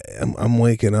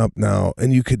up now,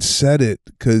 and you could set it,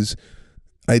 because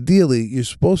ideally you're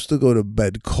supposed to go to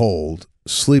bed cold,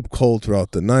 sleep cold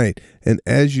throughout the night, and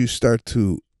as you start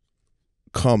to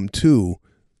come to,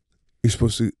 you're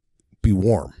supposed to be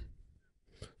warm.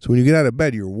 So when you get out of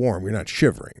bed, you're warm. You're not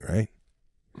shivering, right?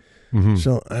 Mm-hmm.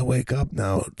 So I wake up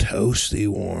now, toasty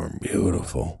warm,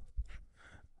 beautiful.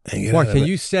 And get out What, of can bed.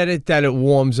 you set it that it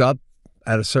warms up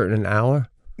at a certain hour?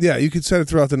 Yeah, you can set it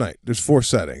throughout the night. There's 4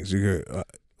 settings.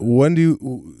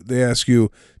 They ask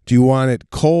you, do you want it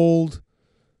cold,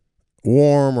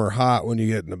 warm, or hot when you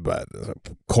get into bed?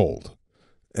 Cold.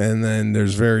 And then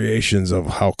there's variations of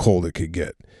how cold it could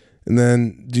get. And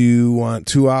then, do you want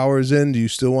 2 hours in? Do you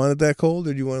still want it that cold,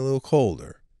 or do you want it a little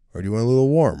colder? Or do you want it a little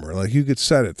warmer? Like, you could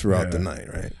set it throughout the night,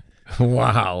 right?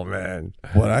 Wow, man.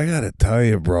 But I got to tell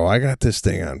you, bro, I got this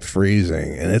thing on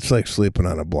freezing, and it's like sleeping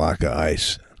on a block of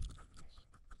ice.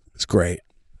 It's great.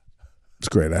 It's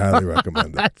great. I highly recommend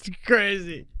it. That's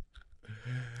crazy.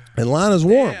 And Lana's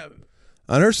warm. Damn.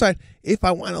 On her side, if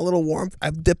I want a little warmth, I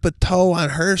dip a toe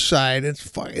on her side.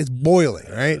 It's boiling,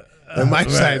 right? And my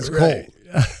side's cold.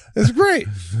 It's great.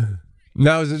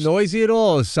 Now, is it noisy at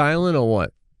all? Is it silent or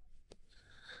what?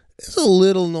 There's a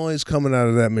little noise coming out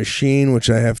of that machine, which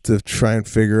I have to try and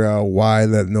figure out why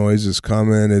that noise is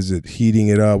coming. Is it heating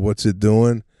it up? What's it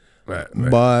doing? Right.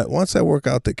 But once I work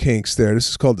out the kinks there, this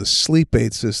is called the Sleep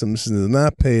Aid System. This is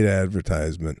not paid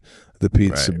advertisement, the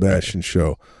Pete Sebastian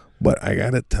Show. But I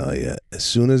got to tell you, as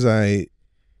soon as I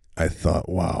thought,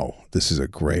 wow, this is a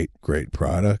great, great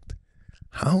product,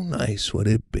 how nice would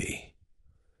it be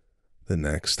the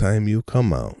next time you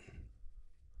come out?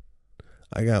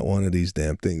 I got one of these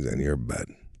damn things on your bed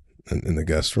in the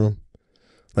guest room.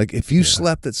 Like, if you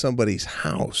slept at somebody's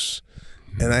house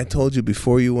and I told you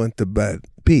before you went to bed,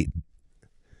 Pete,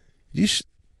 do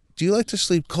you like to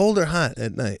sleep cold or hot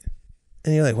at night?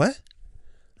 And you're like, what?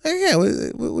 Yeah,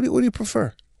 what do you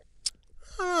prefer?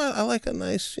 I like a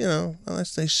nice, I like to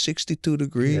say 62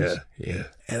 degrees. Yeah.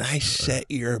 And I set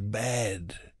your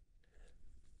bed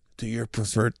to your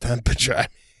preferred temperature.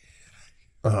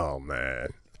 Oh, man.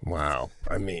 Wow.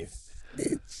 I mean,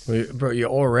 bro, you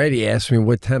already asked me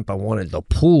what temp I wanted the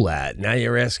pool at. Now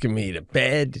you're asking me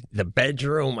the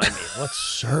bedroom. I mean, what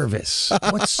service?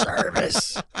 What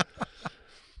service?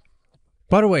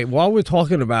 By the way, while we're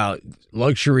talking about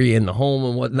luxury in the home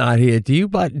and whatnot here,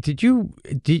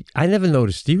 I never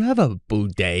noticed, do you have a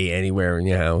bidet anywhere in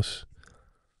your house?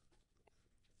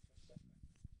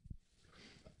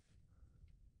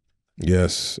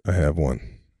 Yes, I have one.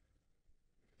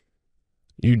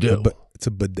 You do? It's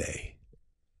a bidet.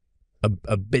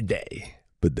 A bidet.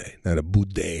 Bidet, not a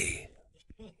boudet.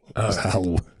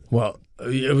 Well,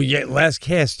 last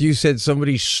cast, you said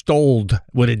somebody stole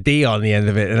with a D on the end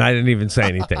of it, and I didn't even say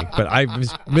anything. But I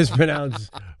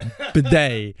mispronounced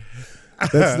bidet.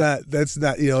 That's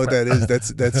not. You know what that is?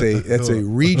 That's a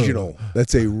regional.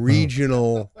 That's a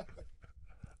regional.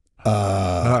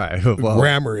 All right. Well,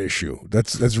 grammar issue.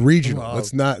 That's regional. Well,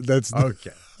 that's not. That's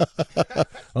okay.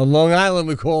 On Long Island,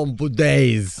 we call them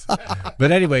bidets.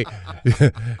 But anyway,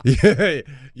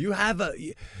 you have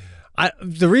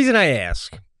the reason I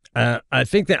ask, I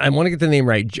think that I want to get the name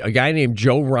right. A guy named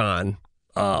Joe Ron,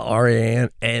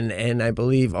 R-A-N-N, I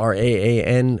believe,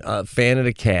 R-A-A-N, fan of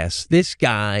the cast. This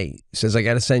guy says, I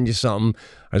got to send you something.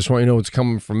 I just want you to know what's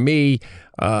coming from me.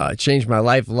 It changed my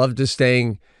life. Love this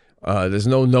thing. There's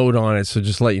no note on it, so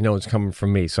just let you know it's coming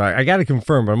from me. So I got to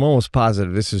confirm, but I'm almost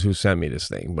positive this is who sent me this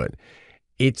thing. But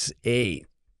it's a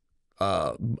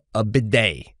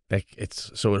bidet.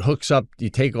 So it hooks up.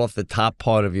 You take off the top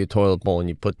part of your toilet bowl and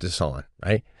you put this on,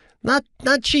 right? Not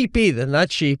cheap either. Not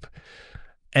cheap.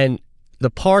 And the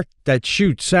part that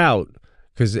shoots out,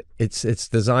 because it's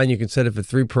designed, you can set it for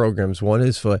 3 programs. One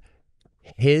is for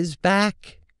his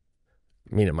back,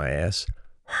 meaning my ass,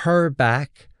 her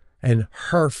back, and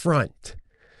her front.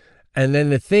 And then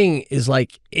the thing is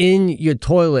like in your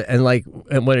toilet, and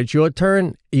when it's your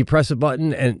turn, you press a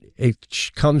button and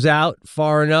it comes out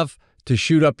far enough to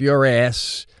shoot up your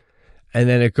ass, and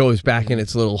then it goes back in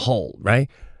its little hole, right?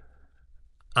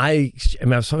 I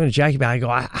was talking to Jackie about it. I go,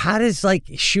 how does like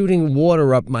shooting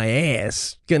water up my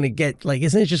ass gonna get like?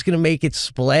 Isn't it just gonna make it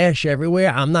splash everywhere?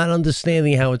 I'm not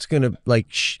understanding how it's gonna like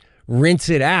rinse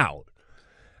it out.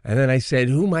 And then I said,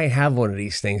 who might have one of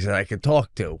these things that I could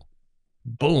talk to?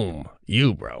 Boom,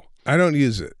 you, bro. I don't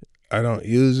use it. I don't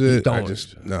use it. Don't.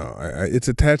 It's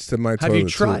attached to my toilet. Have you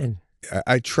tried?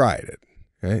 I tried it.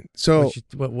 Right. So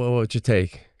what'd you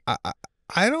take?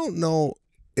 I don't know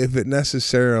if it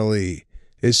necessarily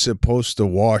is supposed to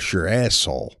wash your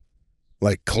asshole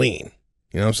like clean.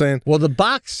 You know what I'm saying? Well, the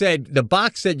box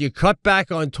said you cut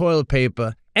back on toilet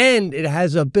paper, and it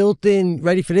has a built-in.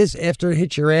 Ready for this? After it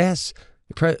hits your ass,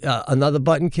 another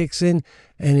button kicks in,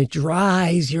 and it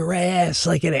dries your ass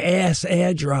like an ass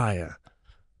air dryer.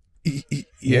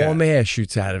 Yeah. Warm air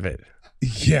shoots out of it.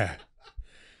 Yeah.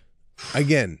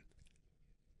 Again,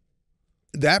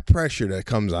 that pressure that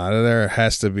comes out of there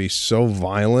has to be so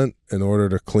violent in order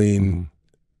to clean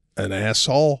an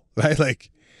asshole, right?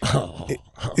 Like,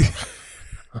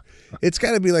 it's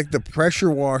got to be like the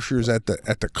pressure washers at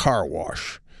the car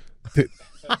wash.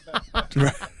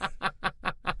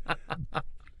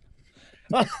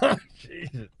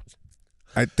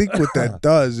 I think what that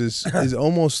does is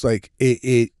almost like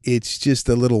it's just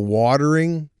a little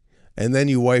watering, and then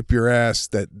you wipe your ass.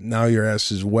 That now your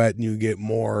ass is wet, and you get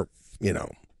more.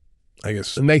 I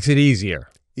guess it makes it easier.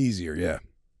 Easier, yeah.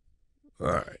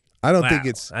 All right. I don't think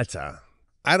it's.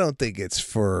 I don't think it's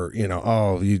for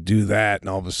Oh, you do that, and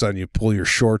all of a sudden you pull your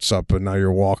shorts up, and now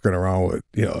you're walking around with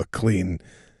a clean.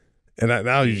 And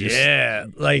now you just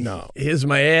here's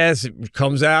my ass. It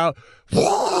comes out,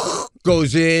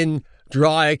 goes in,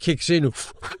 dry, kicks in.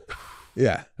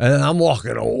 Yeah, and then I'm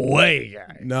walking away,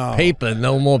 guy. No paper,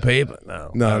 no more paper.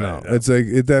 No. It's like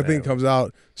that thing comes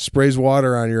out, sprays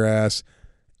water on your ass,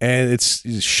 and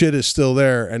shit is still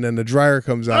there, and then the dryer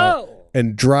comes out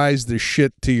and dries the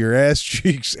shit to your ass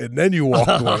cheeks, and then you walk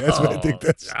away. That's what I think.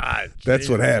 That's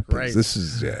what happens. Christ. This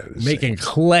is making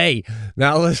clay.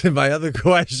 Now listen, my other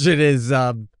question is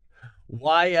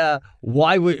why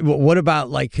what about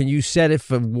like, can you set it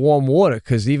for warm water?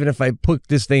 Because even if I put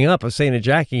this thing up, I was saying to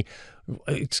Jackie,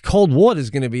 it's cold water is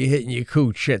going to be hitting your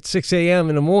cooch at 6 a.m.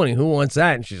 in the morning. Who wants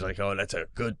that? And she's like, oh, that's a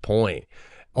good point.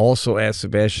 Also ask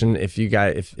Sebastian if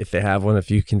they have one,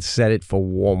 if you can set it for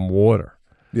warm water.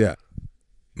 Yeah,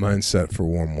 mine's set for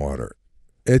warm water.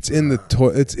 It's in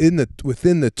the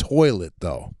within the toilet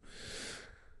though.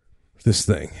 This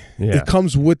thing, it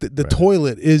comes with the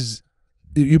toilet is.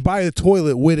 You buy a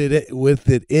toilet with it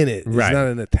in it. It's not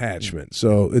an attachment,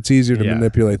 so it's easier to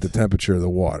manipulate the temperature of the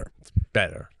water.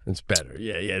 It's better.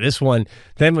 Yeah. This one.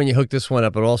 Then when you hook this one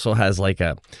up, it also has like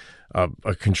a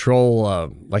control,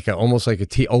 almost like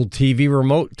old TV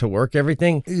remote to work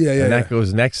everything. Yeah. And that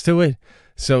goes next to it,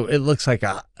 so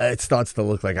it starts to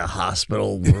look like a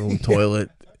hospital room toilet.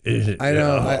 I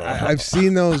know. I've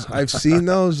seen those.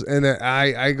 And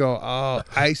I go, oh,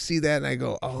 I see that, and I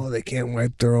go, oh, they can't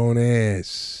wipe their own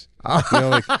ass.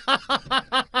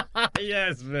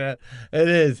 Yes, man, it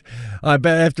is. I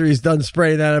bet after he's done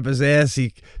spraying that up his ass,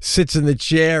 he sits in the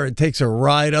chair and takes a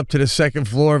ride up to the second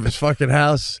floor of his fucking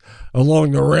house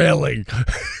along the railing.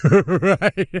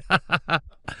 Right?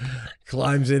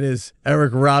 Climbs in his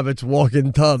Eric Roberts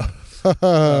walking tub.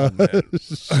 But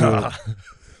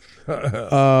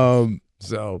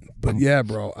yeah,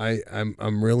 bro,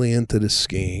 I'm really into the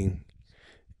skiing,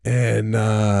 and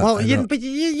but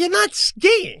you're not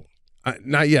skiing.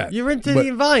 Not yet. You're into the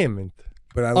environment.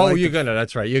 But I like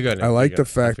that's right. You're gonna. I like the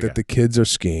fact that the kids are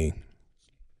skiing.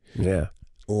 Yeah.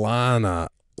 Lana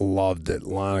loved it.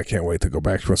 Lana can't wait to go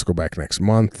back. She wants to go back next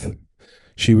month.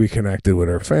 She reconnected with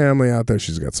her family out there.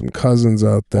 She's got some cousins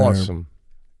out there. Awesome.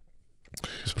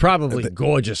 It's probably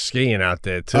gorgeous skiing out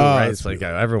there too, right? It's like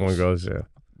everyone goes there.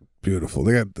 Beautiful.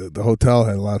 They got the hotel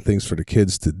had a lot of things for the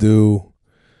kids to do,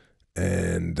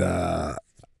 and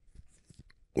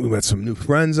we met some new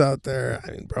friends out there.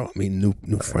 I mean,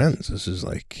 new friends. This is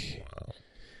like,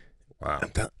 wow.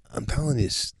 I'm telling you,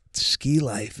 ski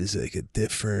life is like a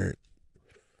different.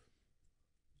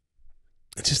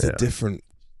 It's just a different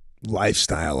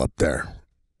lifestyle up there.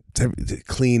 It's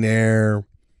clean air.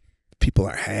 People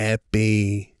are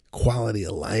happy. Quality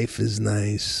of life is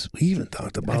nice. We even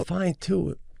talked about. I find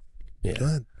too.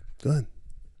 Yeah. Good.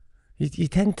 You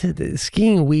tend to the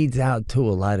skiing weeds out too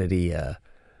a lot of the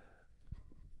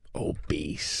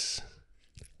obese.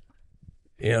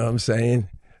 You know what I'm saying?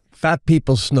 Fat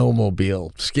people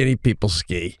snowmobile, skinny people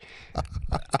ski.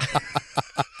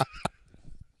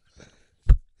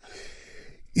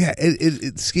 Yeah,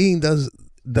 it skiing does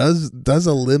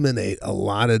eliminate a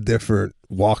lot of different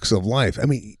walks of life. I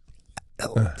mean,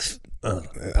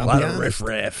 A lot of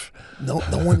riff-raff. No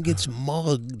one gets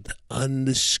mugged on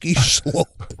the ski slope,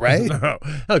 right? No.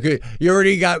 Okay, you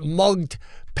already got mugged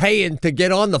paying to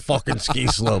get on the fucking ski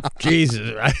slope.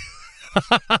 Jesus, right?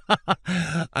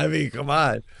 I mean, come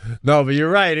on. No, but you're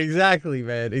right. Exactly,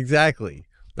 man. Exactly.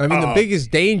 I mean, the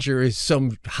biggest danger is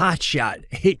some hotshot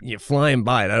hitting you flying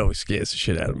by. That always scares the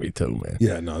shit out of me, too, man.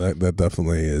 Yeah, no, that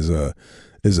definitely is a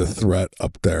threat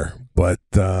up there. But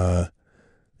no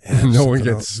one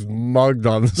gets mugged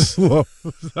on the slope.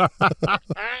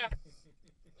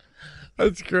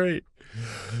 That's great.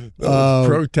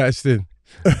 Protesting.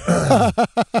 But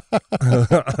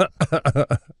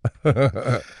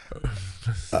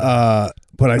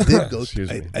I did go.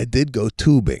 I did go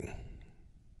tubing.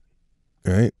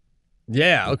 Right?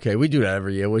 Yeah. Okay. We do that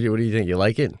every year. What do you think? You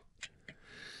like it?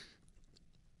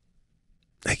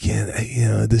 Again,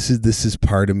 this is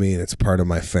part of me, and it's part of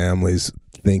my family's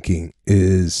thinking.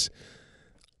 Is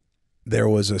there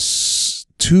was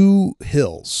two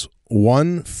hills,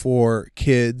 one for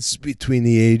kids between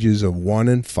the ages of 1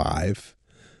 and 5,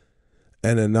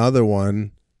 and another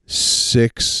one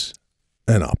 6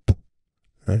 and up.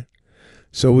 Right.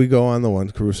 So we go on the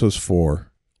one. Caruso's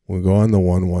 4. We go on the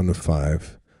 1 to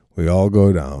 5. We all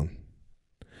go down,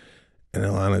 and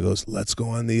Alana goes, "Let's go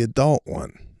on the adult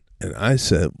one." And I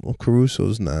said, well,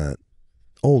 Caruso's not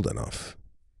old enough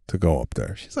to go up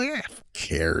there. She's like, who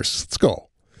cares? Let's go.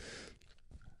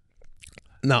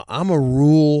 Now, I'm a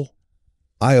rule.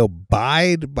 I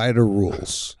abide by the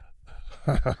rules.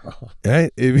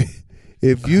 Right?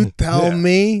 If you tell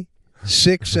me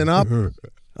 6 and up,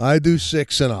 I do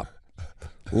 6 and up.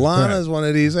 Lana's one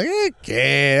of these, like,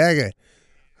 okay.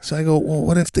 So I go, well,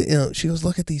 what if she goes,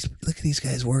 look at these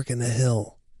guys working the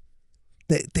hill.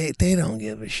 They don't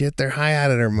give a shit. They're high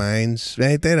out of their minds,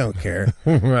 right? They don't care.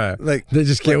 Right. Like they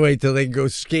just can't wait till they can go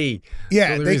ski.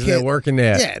 Yeah, they're working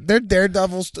there. Yeah, they're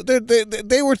daredevils.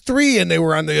 They were 3 and they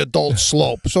were on the adult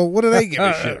slope. So what do they give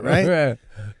a shit, right?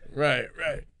 Right.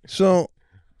 So,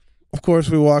 of course,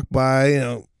 we walk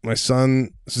by. My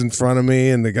son is in front of me,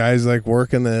 and the guy's like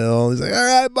working the hill. He's like,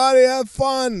 "All right, buddy, have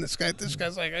fun." This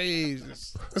guy's like, "Hey,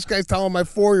 this guy's telling my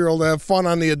 4-year-old to have fun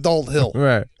on the adult hill."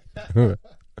 Right. So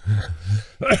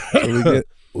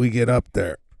we get up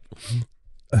there,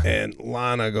 and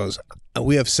Lana goes,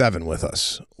 we have 7 with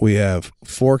us. We have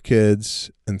 4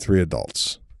 kids and 3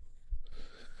 adults.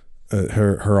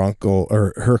 Her uncle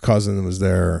or her cousin was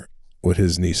there with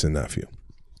his niece and nephew.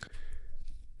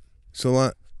 So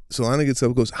Lana gets up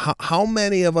and goes, how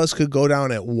many of us could go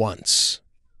down at once?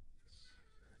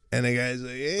 And the guy's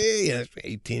like, hey,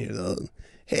 18 years old.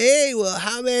 Hey, well,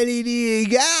 how many do you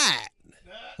got?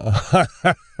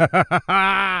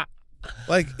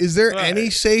 Like, is there any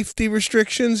safety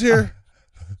restrictions here?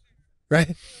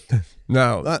 Right?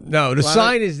 No. The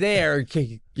sign is there.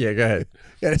 Yeah, go ahead.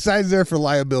 Yeah, the sign's there for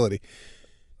liability.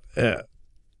 Yeah.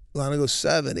 Lana goes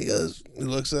 7. He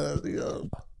looks at us. He goes,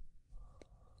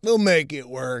 we'll make it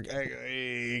work. I go,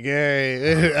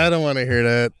 hey, I don't want to hear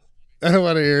that. I don't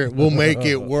want to hear it. We'll make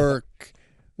it work.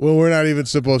 Well, we're not even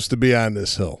supposed to be on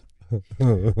this hill.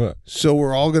 So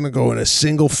we're all going to go in a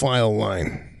single file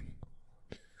line.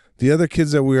 The other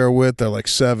kids that we are with are like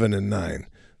 7 and 9.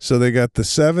 So they got the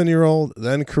 7-year-old,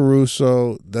 then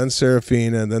Caruso, then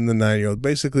Serafina, and then the 9-year-old.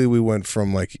 Basically, we went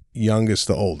from like youngest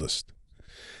to oldest.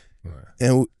 Right.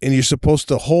 And you're supposed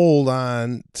to hold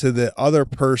on to the other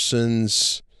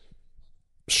person's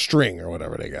string or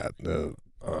whatever they got, the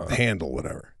handle,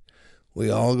 whatever. We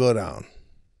all go down.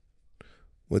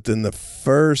 Within the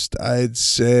first, I'd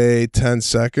say, 10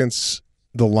 seconds,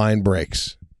 the line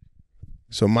breaks.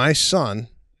 So my son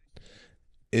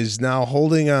is now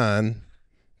holding on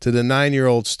to the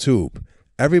 9-year-old's tube.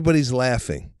 Everybody's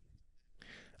laughing.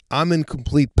 I'm in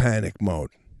complete panic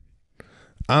mode.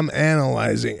 I'm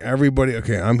analyzing everybody.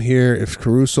 Okay, I'm here. If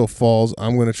Caruso falls,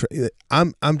 I'm going to try.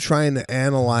 I'm trying to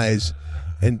analyze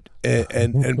and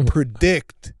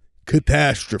predict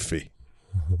catastrophe.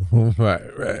 Right.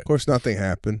 Of course, nothing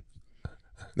happened.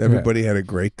 Everybody had a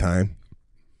great time.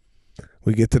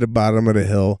 We get to the bottom of the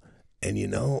hill, and you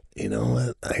know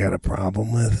what I got a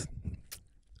problem with?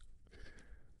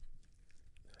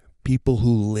 People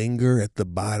who linger at the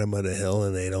bottom of the hill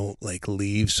and they don't like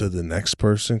leave so the next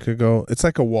person could go. It's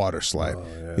like a water slide. Oh,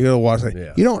 yeah. You know, water slide.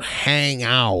 Yeah. You don't hang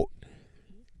out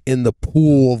in the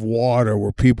pool of water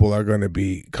where people are going to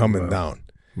be coming down.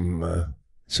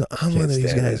 So I'm one of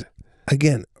these guys.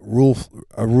 Again,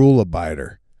 a rule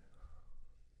abider.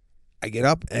 I get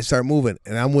up and I start moving,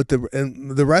 and I'm with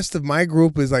the rest of my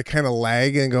group is like kind of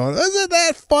lagging, going, "Isn't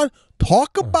that fun?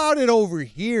 Talk about it over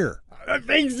here."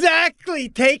 Exactly.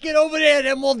 Take it over there,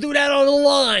 then we'll do that on the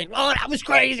line. Oh, that was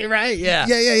crazy, right? Yeah.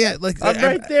 Yeah. Like I'm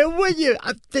right there with you.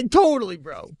 Totally,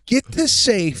 bro. Get to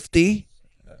safety,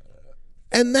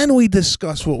 and then we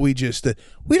discuss what we just did.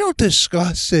 We don't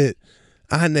discuss it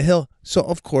on the hill. So,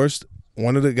 of course,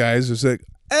 one of the guys was like,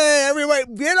 hey,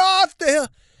 everybody, get off the hill.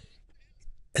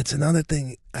 It's another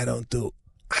thing I don't do.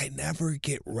 I never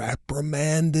get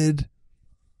reprimanded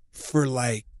for,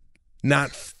 like,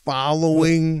 not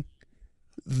following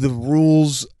the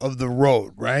rules of the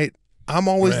road, right? I'm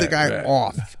always the guy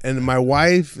off. And my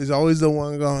wife is always the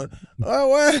one going,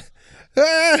 oh,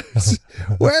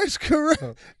 where's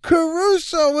Caruso?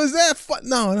 Was that fun?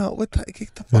 No.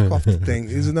 Get the fuck off the thing.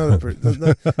 He's another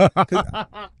person.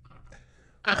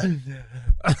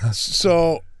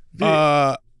 So,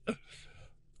 I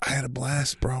had a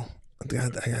blast, bro. I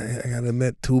gotta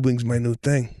admit, tubing's my new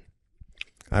thing.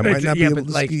 I might not be able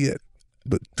to ski it,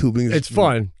 but tubing is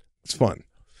fun. It's fun.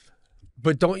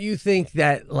 But don't you think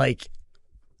that, like,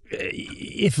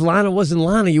 if Lana wasn't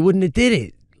Lana, you wouldn't have did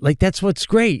it? Like, that's what's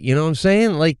great. You know what I'm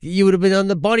saying? Like, you would have been on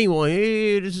the bunny one.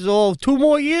 Hey, this is all 2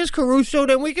 more years, Caruso,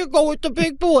 then we can go with the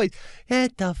big boys.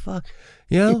 What the fuck?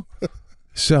 You know?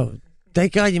 So,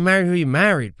 thank God you married who you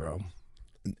married, bro.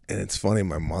 And it's funny,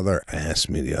 my mother asked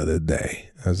me the other day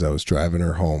as I was driving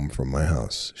her home from my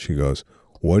house. She goes,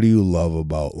 what do you love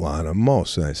about Lana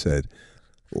most? And I said,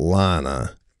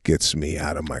 Lana gets me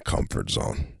out of my comfort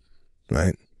zone,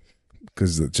 right?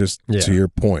 Because just to your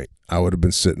point, I would have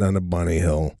been sitting on the bunny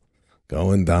hill,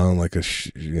 going down like an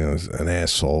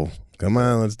asshole. Come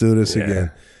on, let's do this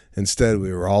again. Instead,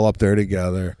 we were all up there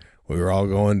together. We were all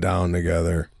going down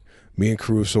together. Me and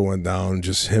Caruso went down,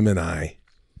 just him and I,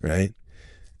 right?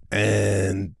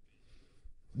 And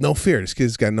no fear. This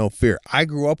kid's got no fear. I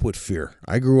grew up with fear.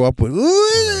 I grew up with,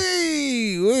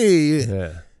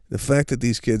 The fact that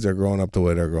these kids are growing up the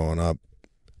way they're growing up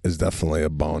is definitely a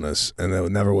bonus. And it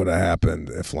never would have happened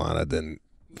if Lana didn't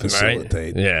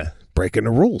facilitate breaking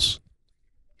the rules.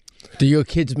 Do your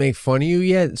kids make fun of you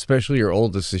yet? Especially your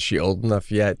oldest. Is she old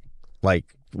enough yet? Like,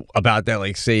 about that,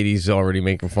 like, Sadie's already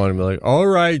making fun of me. Like, all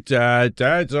right, Dad.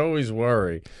 Dad's always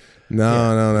worried. No.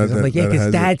 I'm like,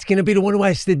 because Dad's going to be the one who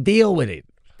has to deal with it.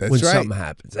 That's when right. something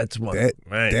happens. That's what.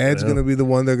 Dad's going to be the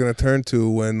one they're going to turn to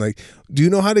when, like, do you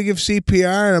know how to give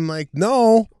CPR? And I'm like,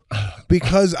 no,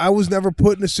 because I was never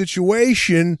put in a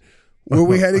situation where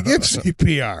we had to give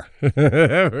CPR.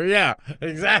 Yeah,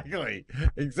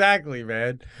 exactly,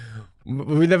 man.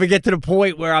 We never get to the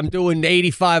point where I'm doing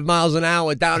 85 miles an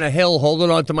hour down a hill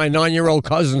holding on to my 9-year-old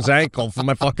cousin's ankle for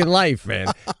my fucking life, man.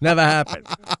 Never happened.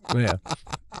 Yeah.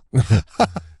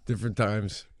 Different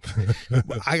times.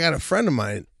 I got a friend of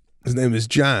mine. His name is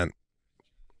John.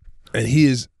 And he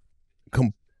is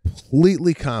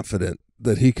completely confident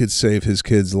that he could save his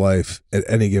kid's life at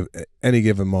any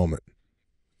given moment.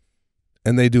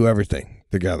 And they do everything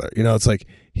together. You know, it's like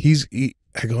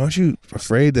I go, aren't you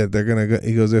afraid that they're going to go?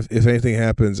 He goes, if anything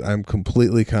happens, I'm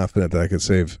completely confident that I could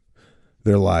save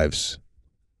their lives.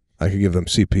 I could give them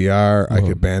CPR. I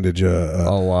could bandage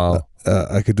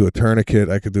I could do a tourniquet.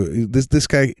 I could do this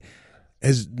guy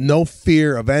has no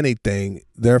fear of anything.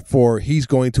 Therefore, he's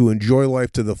going to enjoy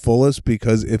life to the fullest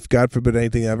because if, God forbid,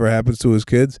 anything ever happens to his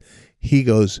kids, he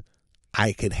goes,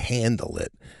 I could handle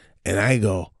it. And I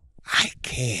go, I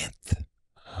can't.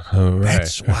 All right.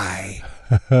 That's why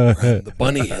we're on the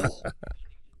bunny hill.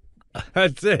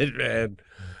 That's it, man.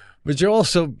 But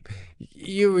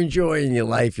you're enjoying your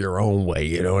life your own way.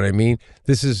 You know what I mean?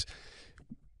 This is,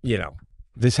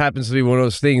 this happens to be one of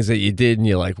those things that you did and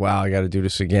you're like, wow, I got to do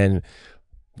this again.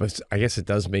 But I guess it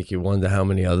does make you wonder how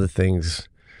many other things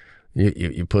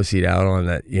you pussied out on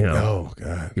that, Oh,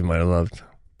 God. You might have loved.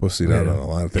 Pussied out on a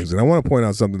lot of things. And I want to point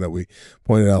out something that we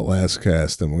pointed out last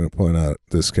cast, and we're going to point out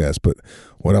this cast. But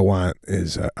what I want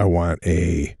is I want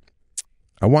to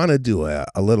do a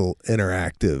little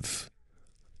interactive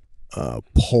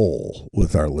poll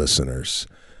with our listeners.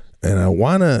 And I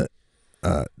want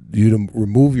you to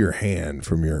remove your hand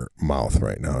from your mouth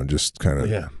right now and just kind of...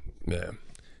 Yeah.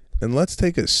 And let's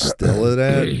take a still of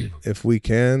that if we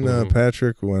can,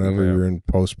 Patrick, whenever you're in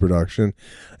post-production.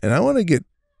 And I want to get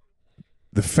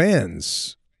the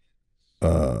fans'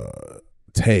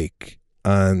 take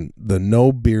on the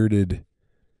no-bearded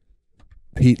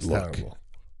Pete look.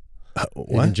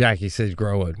 What? Even Jackie said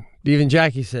grow it. Even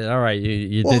Jackie said, all right,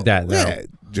 you did that now. Yeah,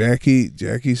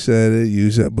 Jackie said it,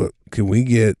 use that, but can we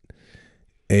get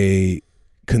a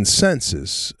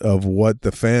consensus of what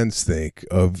the fans think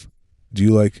of, do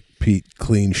you like Pete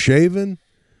clean shaven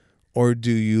or do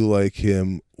you like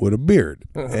him with a beard?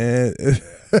 And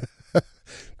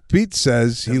Pete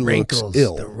says he looks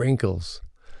ill. The wrinkles.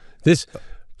 This,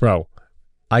 bro,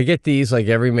 I get these like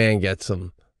every man gets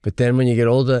them. But then when you get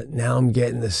older, now I'm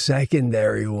getting the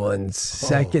secondary ones.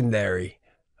 Secondary.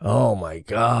 Oh my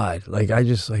God. Like I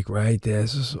just like right there.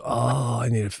 I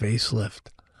need a facelift.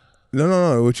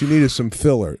 No. What you need is some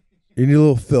filler. You need a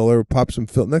little filler. Pop some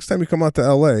filler. Next time you come out to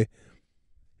L.A.,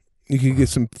 you can get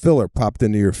some filler popped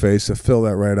into your face to fill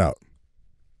that right out.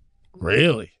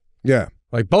 Really? Yeah.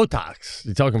 Like Botox.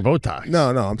 You're talking Botox. No,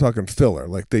 I'm talking filler.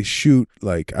 Like they shoot,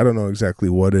 like, I don't know exactly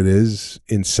what it is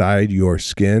inside your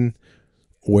skin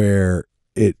where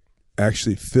it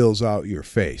actually fills out your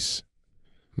face.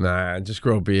 Nah, just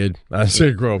grow a beard. I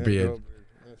say grow a beard.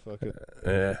 Fuck it.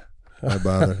 Yeah. Why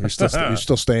bother? You're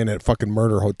still staying at fucking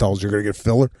murder hotels. You're going to get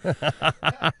filler?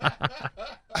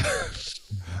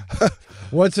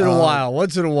 Once in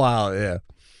a while, yeah.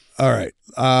 All right.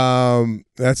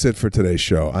 That's it for today's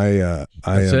show.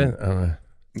 That's it? All right.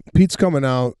 Pete's coming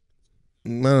out, I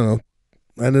don't know,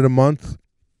 end of the month.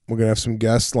 We're going to have some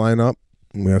guests line up.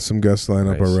 We have some guests line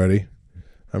up already.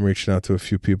 I'm reaching out to a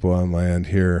few people on my end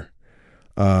here.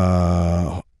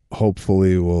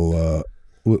 Hopefully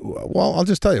well, I'll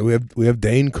just tell you, we have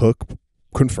Dane Cook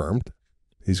confirmed.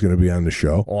 He's going to be on the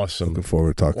show. Awesome. Looking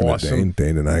forward to talking to Dane.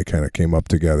 Dane and I kind of came up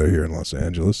together here in Los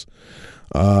Angeles.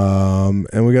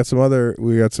 And we got some other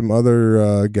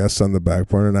guests on the back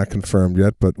burner, not confirmed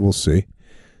yet, but we'll see.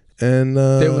 And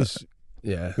go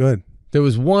ahead. There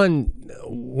was one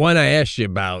I asked you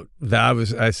about that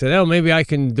I said, oh, maybe I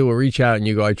can do a reach out, and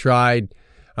you go, I tried.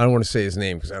 I don't want to say his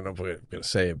name because I don't know if we're going to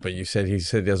say it, but he said he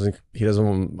second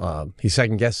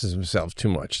guesses himself too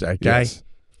much. That guy.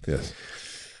 Yes.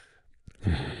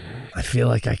 I feel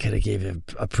like I could have gave him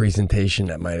a presentation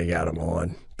that might have got him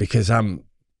on because I'm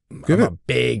a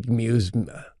big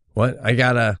What? I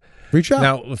gotta reach out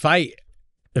now. If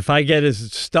I get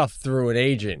his stuff through an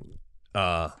agent,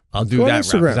 I'll do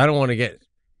that route because I don't want to get.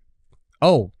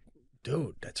 Oh,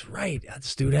 dude, that's right.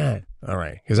 Let's do that. All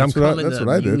right, because I'm coming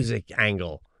the music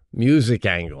angle. Music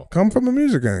angle. Come from a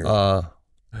music angle.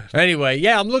 Anyway,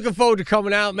 yeah, I'm looking forward to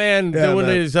coming out, man. Doing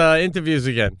his interviews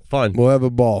again. Fun. We'll have a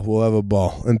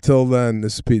ball. Until then,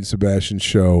 this is Pete and Sebastian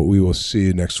show. We will see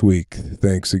you next week.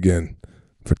 Thanks again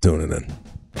for tuning in.